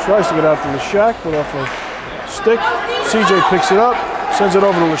tries to get out to Leshak, but off a stick. CJ picks it up, sends it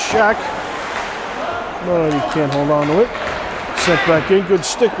over to Leshak. But he can't hold on to it. Sent back in. Good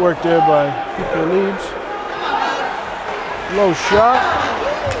stick work there by PK leaves. Low shot.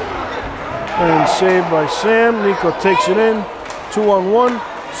 And saved by Sam. Nico takes it in. 2-on-1.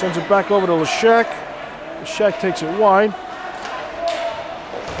 Sends it back over to Leshak. Leshak takes it wide.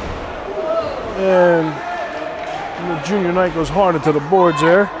 And the junior knight goes hard into the boards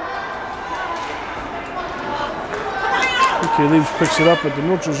there. PK leaves, picks it up at the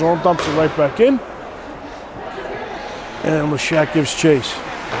neutral zone, dumps it right back in. And Leshak gives chase.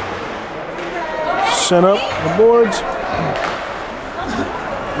 Sent up the boards.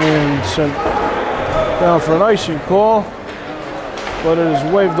 And sent down for an icing call. But it is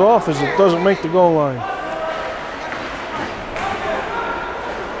waved off as it doesn't make the goal line.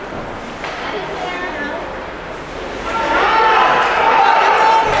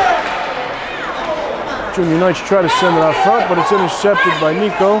 Junior Knights try to send it out front, but it's intercepted by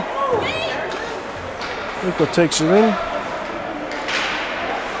Nico. Nico takes it in.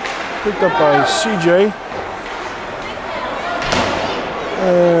 Picked up by CJ.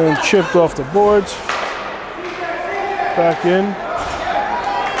 And chipped off the boards. Back in.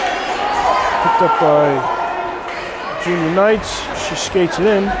 Picked up by Junior Knights. She skates it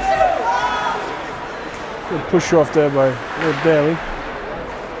in. Good push off there by Will Daly.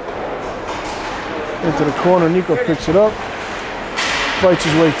 Into the corner, Nico picks it up. Fights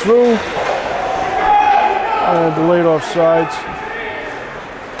his way through. And delayed offsides.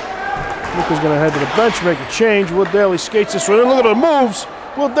 Nico's going to head to the bench, make a change. Will Daly skates this one in. Look at the moves.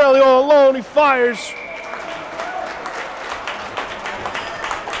 Will Daly all alone. He fires.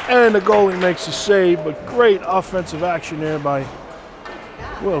 And the goalie makes a save, but great offensive action there by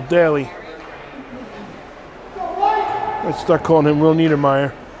Will Daly. Let's start calling him Will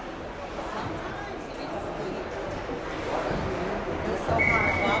Niedermeyer.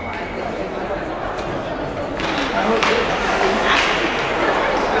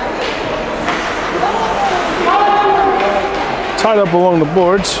 Tied up along the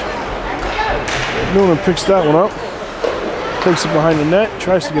boards. Noonan picks that one up. Takes it behind the net.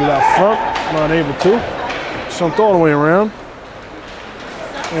 Tries to get it out front. Not able to. Stumped all the way around.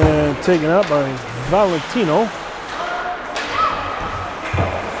 And taken out by Valentino.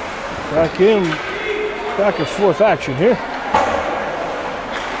 Back in. Back and forth action here.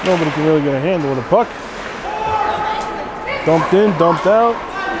 Nobody can really get a handle of the puck. Dumped in, dumped out.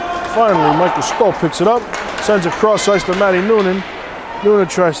 Finally, Michael Stoll picks it up. Sends it cross ice to Matty Noonan. Noonan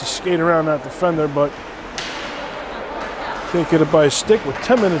tries to skate around that defender, but can't get it by his stick with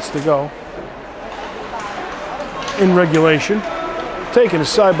 10 minutes to go in regulation. Taken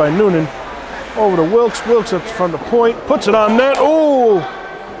aside by Noonan. Over to Wilkes. Wilkes up from the point. Puts it on net. Oh!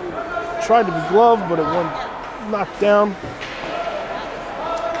 Tried to be gloved, but it went knocked down.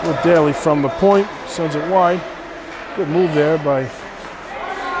 Will Daly from the point. Sends it wide. Good move there by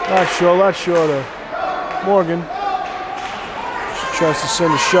Latshaw to Morgan. She tries to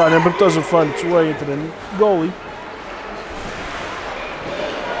send a shot in, but it doesn't find its way into the goalie.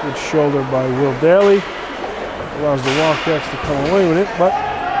 Good shoulder by Will Daly. Allows the Wildcats to come away with it, but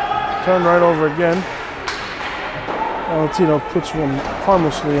turn right over again. Valentino puts one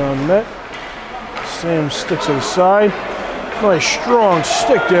harmlessly on net. Sam sticks it aside. Nice strong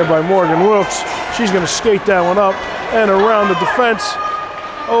stick there by Morgan Wilkes. She's going to skate that one up and around the defense.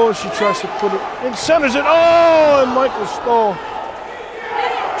 Oh, and she tries to put it in, centers it. Oh, and Michael Stoll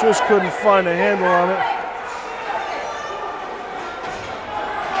just couldn't find a handle on it.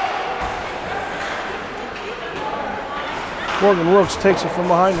 Morgan Wilkes takes it from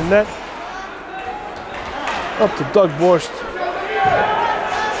behind the net. Up to Doug Borst.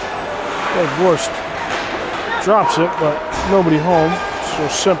 Doug Borst drops it, but nobody home. So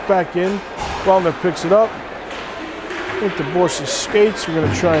sent back in. Weltner picks it up. Into Borst's skates. We're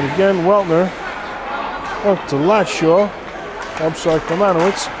going to try it again. Weltner up to Latshaw. I'm sorry,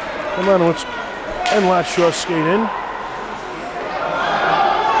 Klemanowicz. Klemanowicz and Latshaw skate in.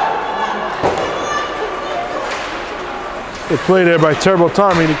 Good play there by Turbo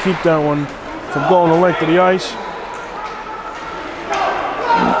Tommy to keep that one from going the length of the ice.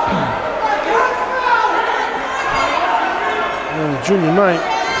 And the junior knight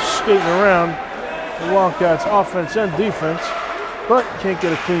skating around the Wildcats offense and defense, but can't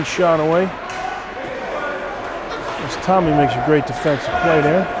get a clean shot away. As Tommy makes a great defensive play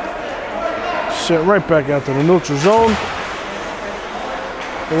there. sent right back out to the neutral zone.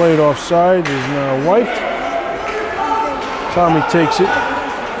 Delayed offside is now wiped. Tommy takes it.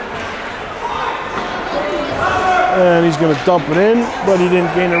 And he's going to dump it in, but he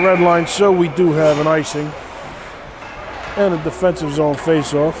didn't gain the red line, so we do have an icing. And a defensive zone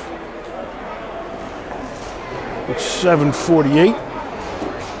face-off. It's 7:48.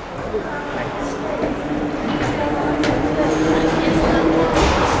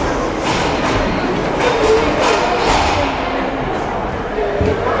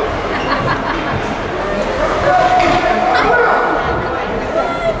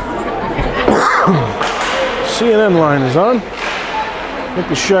 CNN line is on. Nick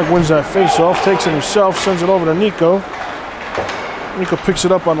Leshak wins that face-off, takes it himself, sends it over to Nico. Nico picks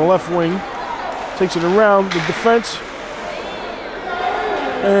it up on the left wing, takes it around the defense,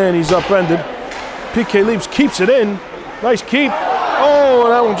 and he's upended. PK Leaps keeps it in. Nice keep. Oh,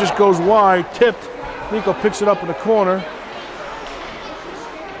 and that one just goes wide, tipped. Nico picks it up in the corner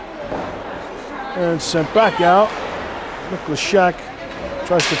and sent back out. Nick Leshak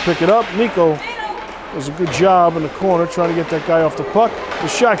tries to pick it up. Nico does a good job in the corner trying to get that guy off the puck.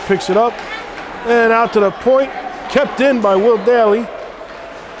 Leshak picks it up and out to the point. Kept in by Will Daly.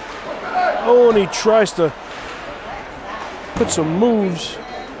 Oh, and he tries to put some moves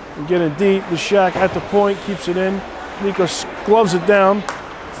and get it deep. Leshak at the point, keeps it in. Nico gloves it down.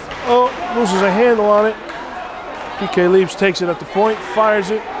 Oh, loses a handle on it. PK Leaps takes it at the point,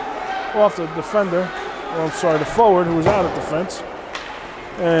 fires it off the defender. Oh, I'm sorry, the forward who was out at defense.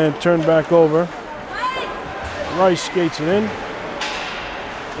 And turned back over. Rice skates it in.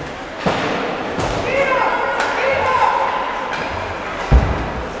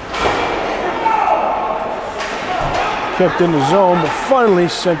 Kept in the zone, but finally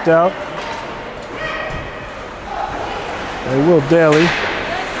sent out by Will Daly.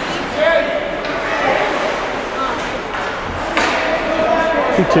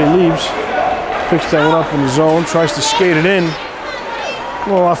 PK Leaves picks that one up in the zone, tries to skate it in. A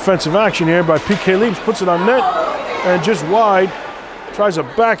little offensive action here by PK Leaves, puts it on net and just wide. Tries a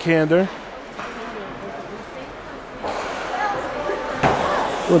backhander.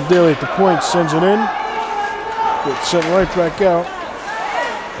 Will Daly at the point sends it in. Gets sent right back out.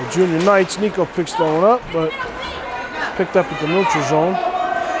 The Junior Knights, Nico picks that one up, but picked up at the neutral zone.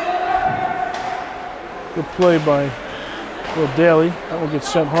 Good play by Will Daly. That one gets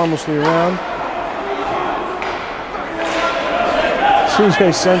sent harmlessly around.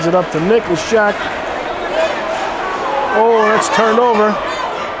 CJ sends it up to Nick Leshak. Oh, that's turned over.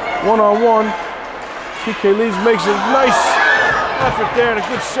 One-on-one. PK Leaves makes a nice effort there and a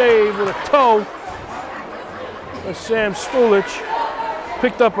good save with a toe. By Sam Stulich.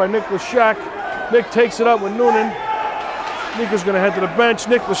 Picked up by Nick Leshak. Nick takes it up with Noonan. Nico's going to head to the bench.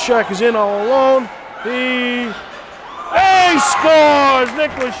 Nick Leshak is in all alone. He scores!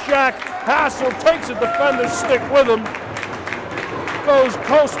 Nick Leshak. Hassel takes a defender's stick with him. Goes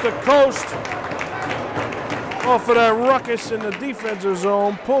coast to coast off of that ruckus in the defensive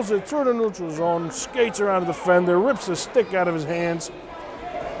zone, pulls it through the neutral zone, skates around the defender, rips the stick out of his hands,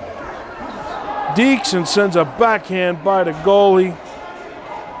 dekes and sends a backhand by the goalie.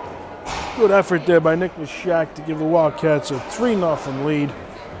 Good effort there by Nick Leshak to give the Wildcats a 3-0 lead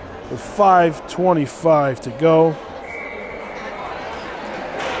with 5:25 to go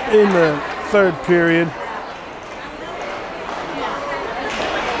in the third period.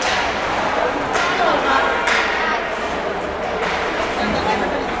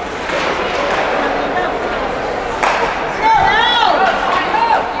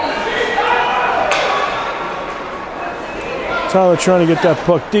 Tyler trying to get that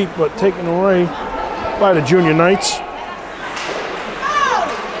puck deep, but taken away by the Junior Knights.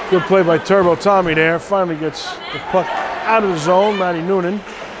 Good play by Turbo Tommy there. Finally gets the puck out of the zone, Matty Noonan.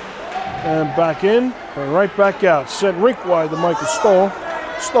 And back in, and right back out. Sent rink wide to Michael Stoll.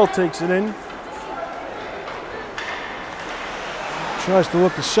 Stoll takes it in. Tries to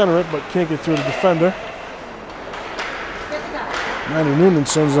look to center it, but can't get through the defender. Matty Noonan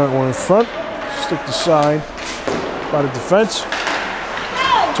sends that one in front. Stick to side by the defense.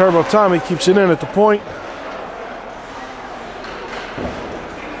 Turbo Tommy keeps it in at the point.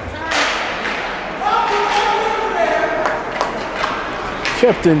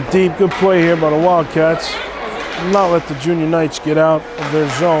 Kept in deep. Good play here by the Wildcats. Not let the Junior Knights get out of their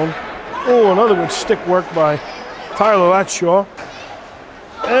zone. Oh, another good stick work by Tyler Latshaw.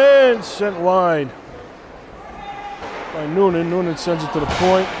 And sent wide by Noonan. Noonan sends it to the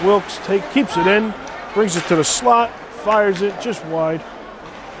point. Wilkes keeps it in. Brings it to the slot. Fires it just wide.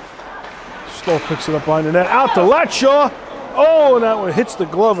 Stoll picks it up behind the net. Out to Latshaw. Oh, and that one hits the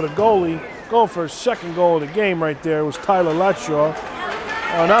glove of the goalie. Going for his second goal of the game right there was Tyler Latshaw.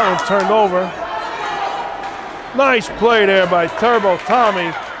 That one turned over. Nice play there by Turbo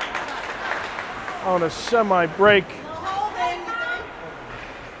Tommy on a semi-break.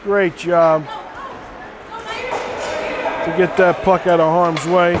 Great job to get that puck out of harm's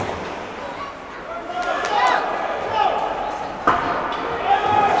way.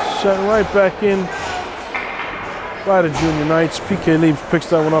 Set right back in by the Junior Knights. PK Leaves picks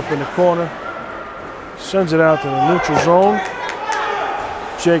that one up in the corner. Sends it out to the neutral zone.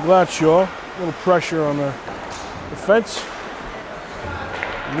 Jake Latshaw, a little pressure on the defense.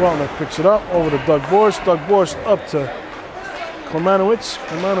 Weltner picks it up over to Doug Borst. Doug Borst up to Klemanowicz.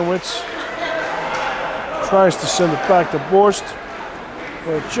 Klemanowicz tries to send it back to Borst,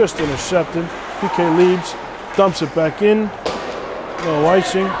 but just intercepted. PK Leaves dumps it back in. No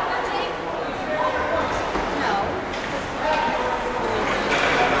icing.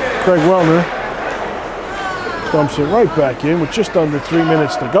 Craig Weltner dumps it right back in with just under 3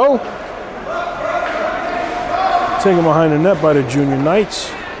 minutes to go. Taken behind the net by the Junior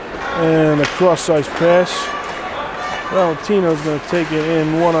Knights. And a cross-ice pass. Valentino's going to take it in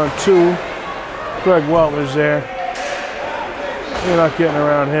 1-on-2. Craig Weltner's there. You're not getting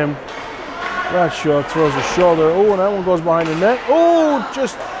around him. Latshaw throws a shoulder. Oh, and that one goes behind the net. Oh,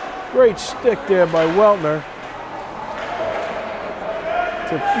 just great stick there by Weltner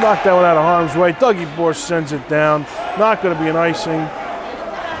to knock that one out of harm's way. Dougie Borst sends it down. Not going to be an icing.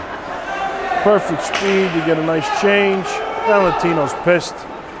 Perfect speed to get a nice change. Valentino's pissed.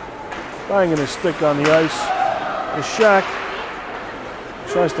 Banging his stick on the ice. The Shack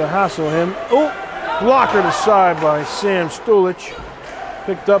tries to hassle him. Oh, blocker to side by Sam Stulich.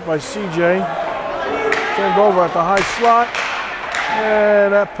 Picked up by CJ. Turned over at the high slot.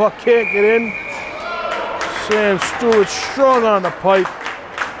 And that puck can't get in. Sam Stulich strong on the pipe.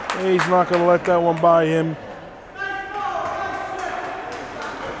 He's not going to let that one by him.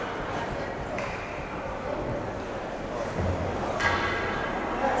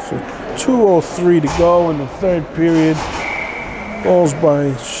 So 2:03 to go in the third period. Goals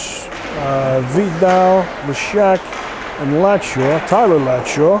by Vidal, Mashak, and Latshaw, Tyler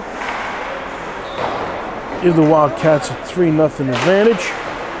Latshaw. Give the Wildcats a 3-0 advantage.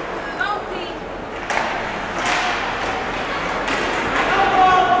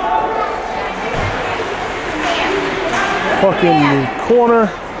 Puck in the corner,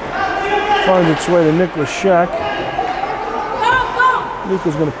 finds its way to Nicholas Shack.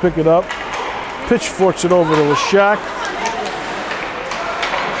 Nicholas going to pick it up, pitchforks it over to Lashak.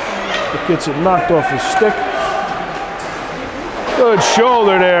 It gets it knocked off his stick. Good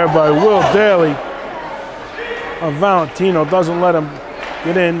shoulder there by Will Daly. Valentino doesn't let him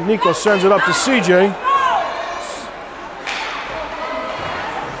get in. Nico sends it up to CJ.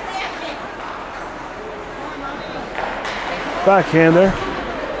 Backhander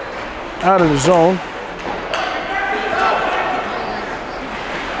out of the zone.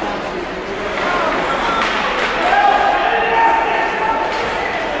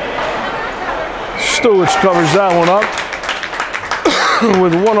 Stulich covers that one up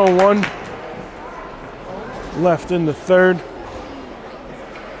with 1:01 left in the third.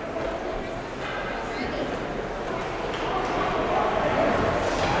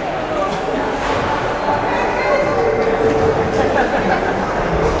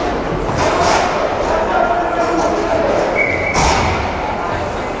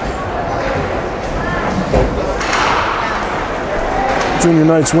 Junior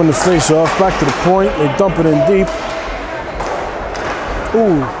Knights win the face-off. Back to the point. They dump it in deep.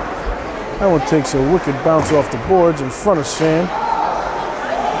 Ooh, that one takes a wicked bounce off the boards in front of Sam.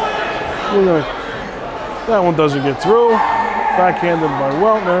 That one doesn't get through. Backhanded by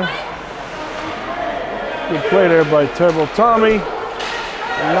Weltner. Good play there by Turbo Tommy.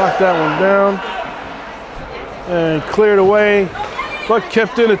 Knocked that one down. And cleared away, but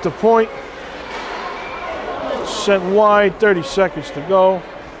kept in at the point. Sent wide, 30 seconds to go.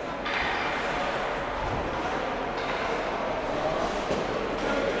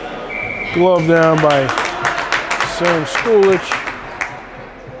 Glove down by Sam Stulich,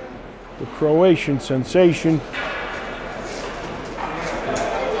 the Croatian sensation.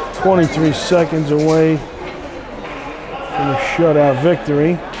 23 seconds away from a shutout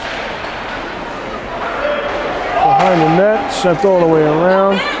victory. Behind the net, sent all the way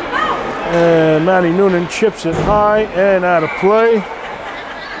around. And Matty Noonan chips it high and out of play.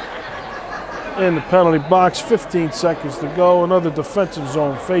 In the penalty box, 15 seconds to go. Another defensive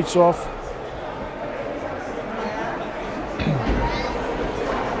zone face-off.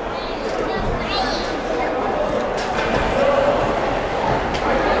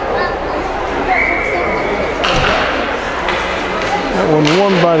 and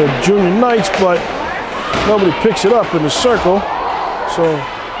won by the Junior Knights, but nobody picks it up in the circle. So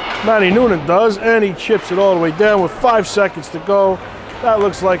Matty Noonan does, and he chips it all the way down with 5 seconds to go. That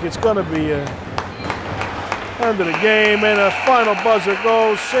looks like it's going to be end of the game, and a final buzzer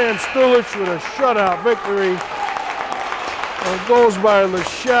goes. Sam Stulich with a shutout victory. And goes by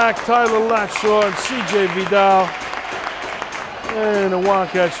Leshak, Tyler Latshaw, and CJ Vidal. And the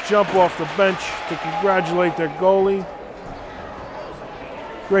Wildcats jump off the bench to congratulate their goalie.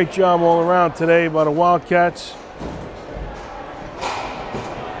 Great job all around today by the Wildcats.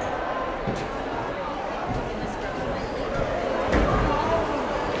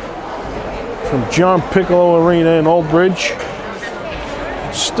 From John Piccolo Arena in Oldbridge.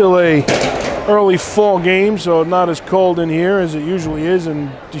 Still a early fall game, so not as cold in here as it usually is in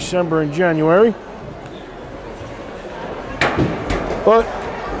December and January. But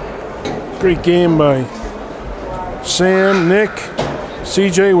great game by Sam, Nick,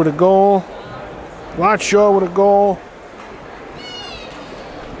 CJ with a goal, Latshaw with a goal.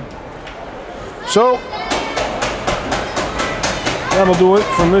 So that'll do it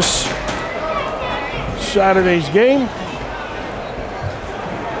from this Saturday's game.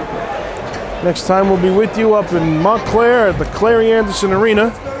 Next time we'll be with you up in Montclair at the Clary Anderson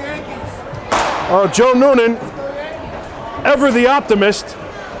Arena. Joe Noonan, ever the optimist,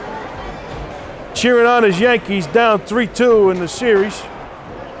 cheering on his Yankees down 3-2 in the series.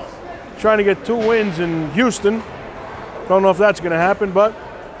 Trying to get 2 wins in Houston. Don't know if that's going to happen, but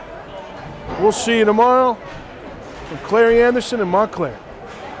we'll see you tomorrow from Clary Anderson in Montclair.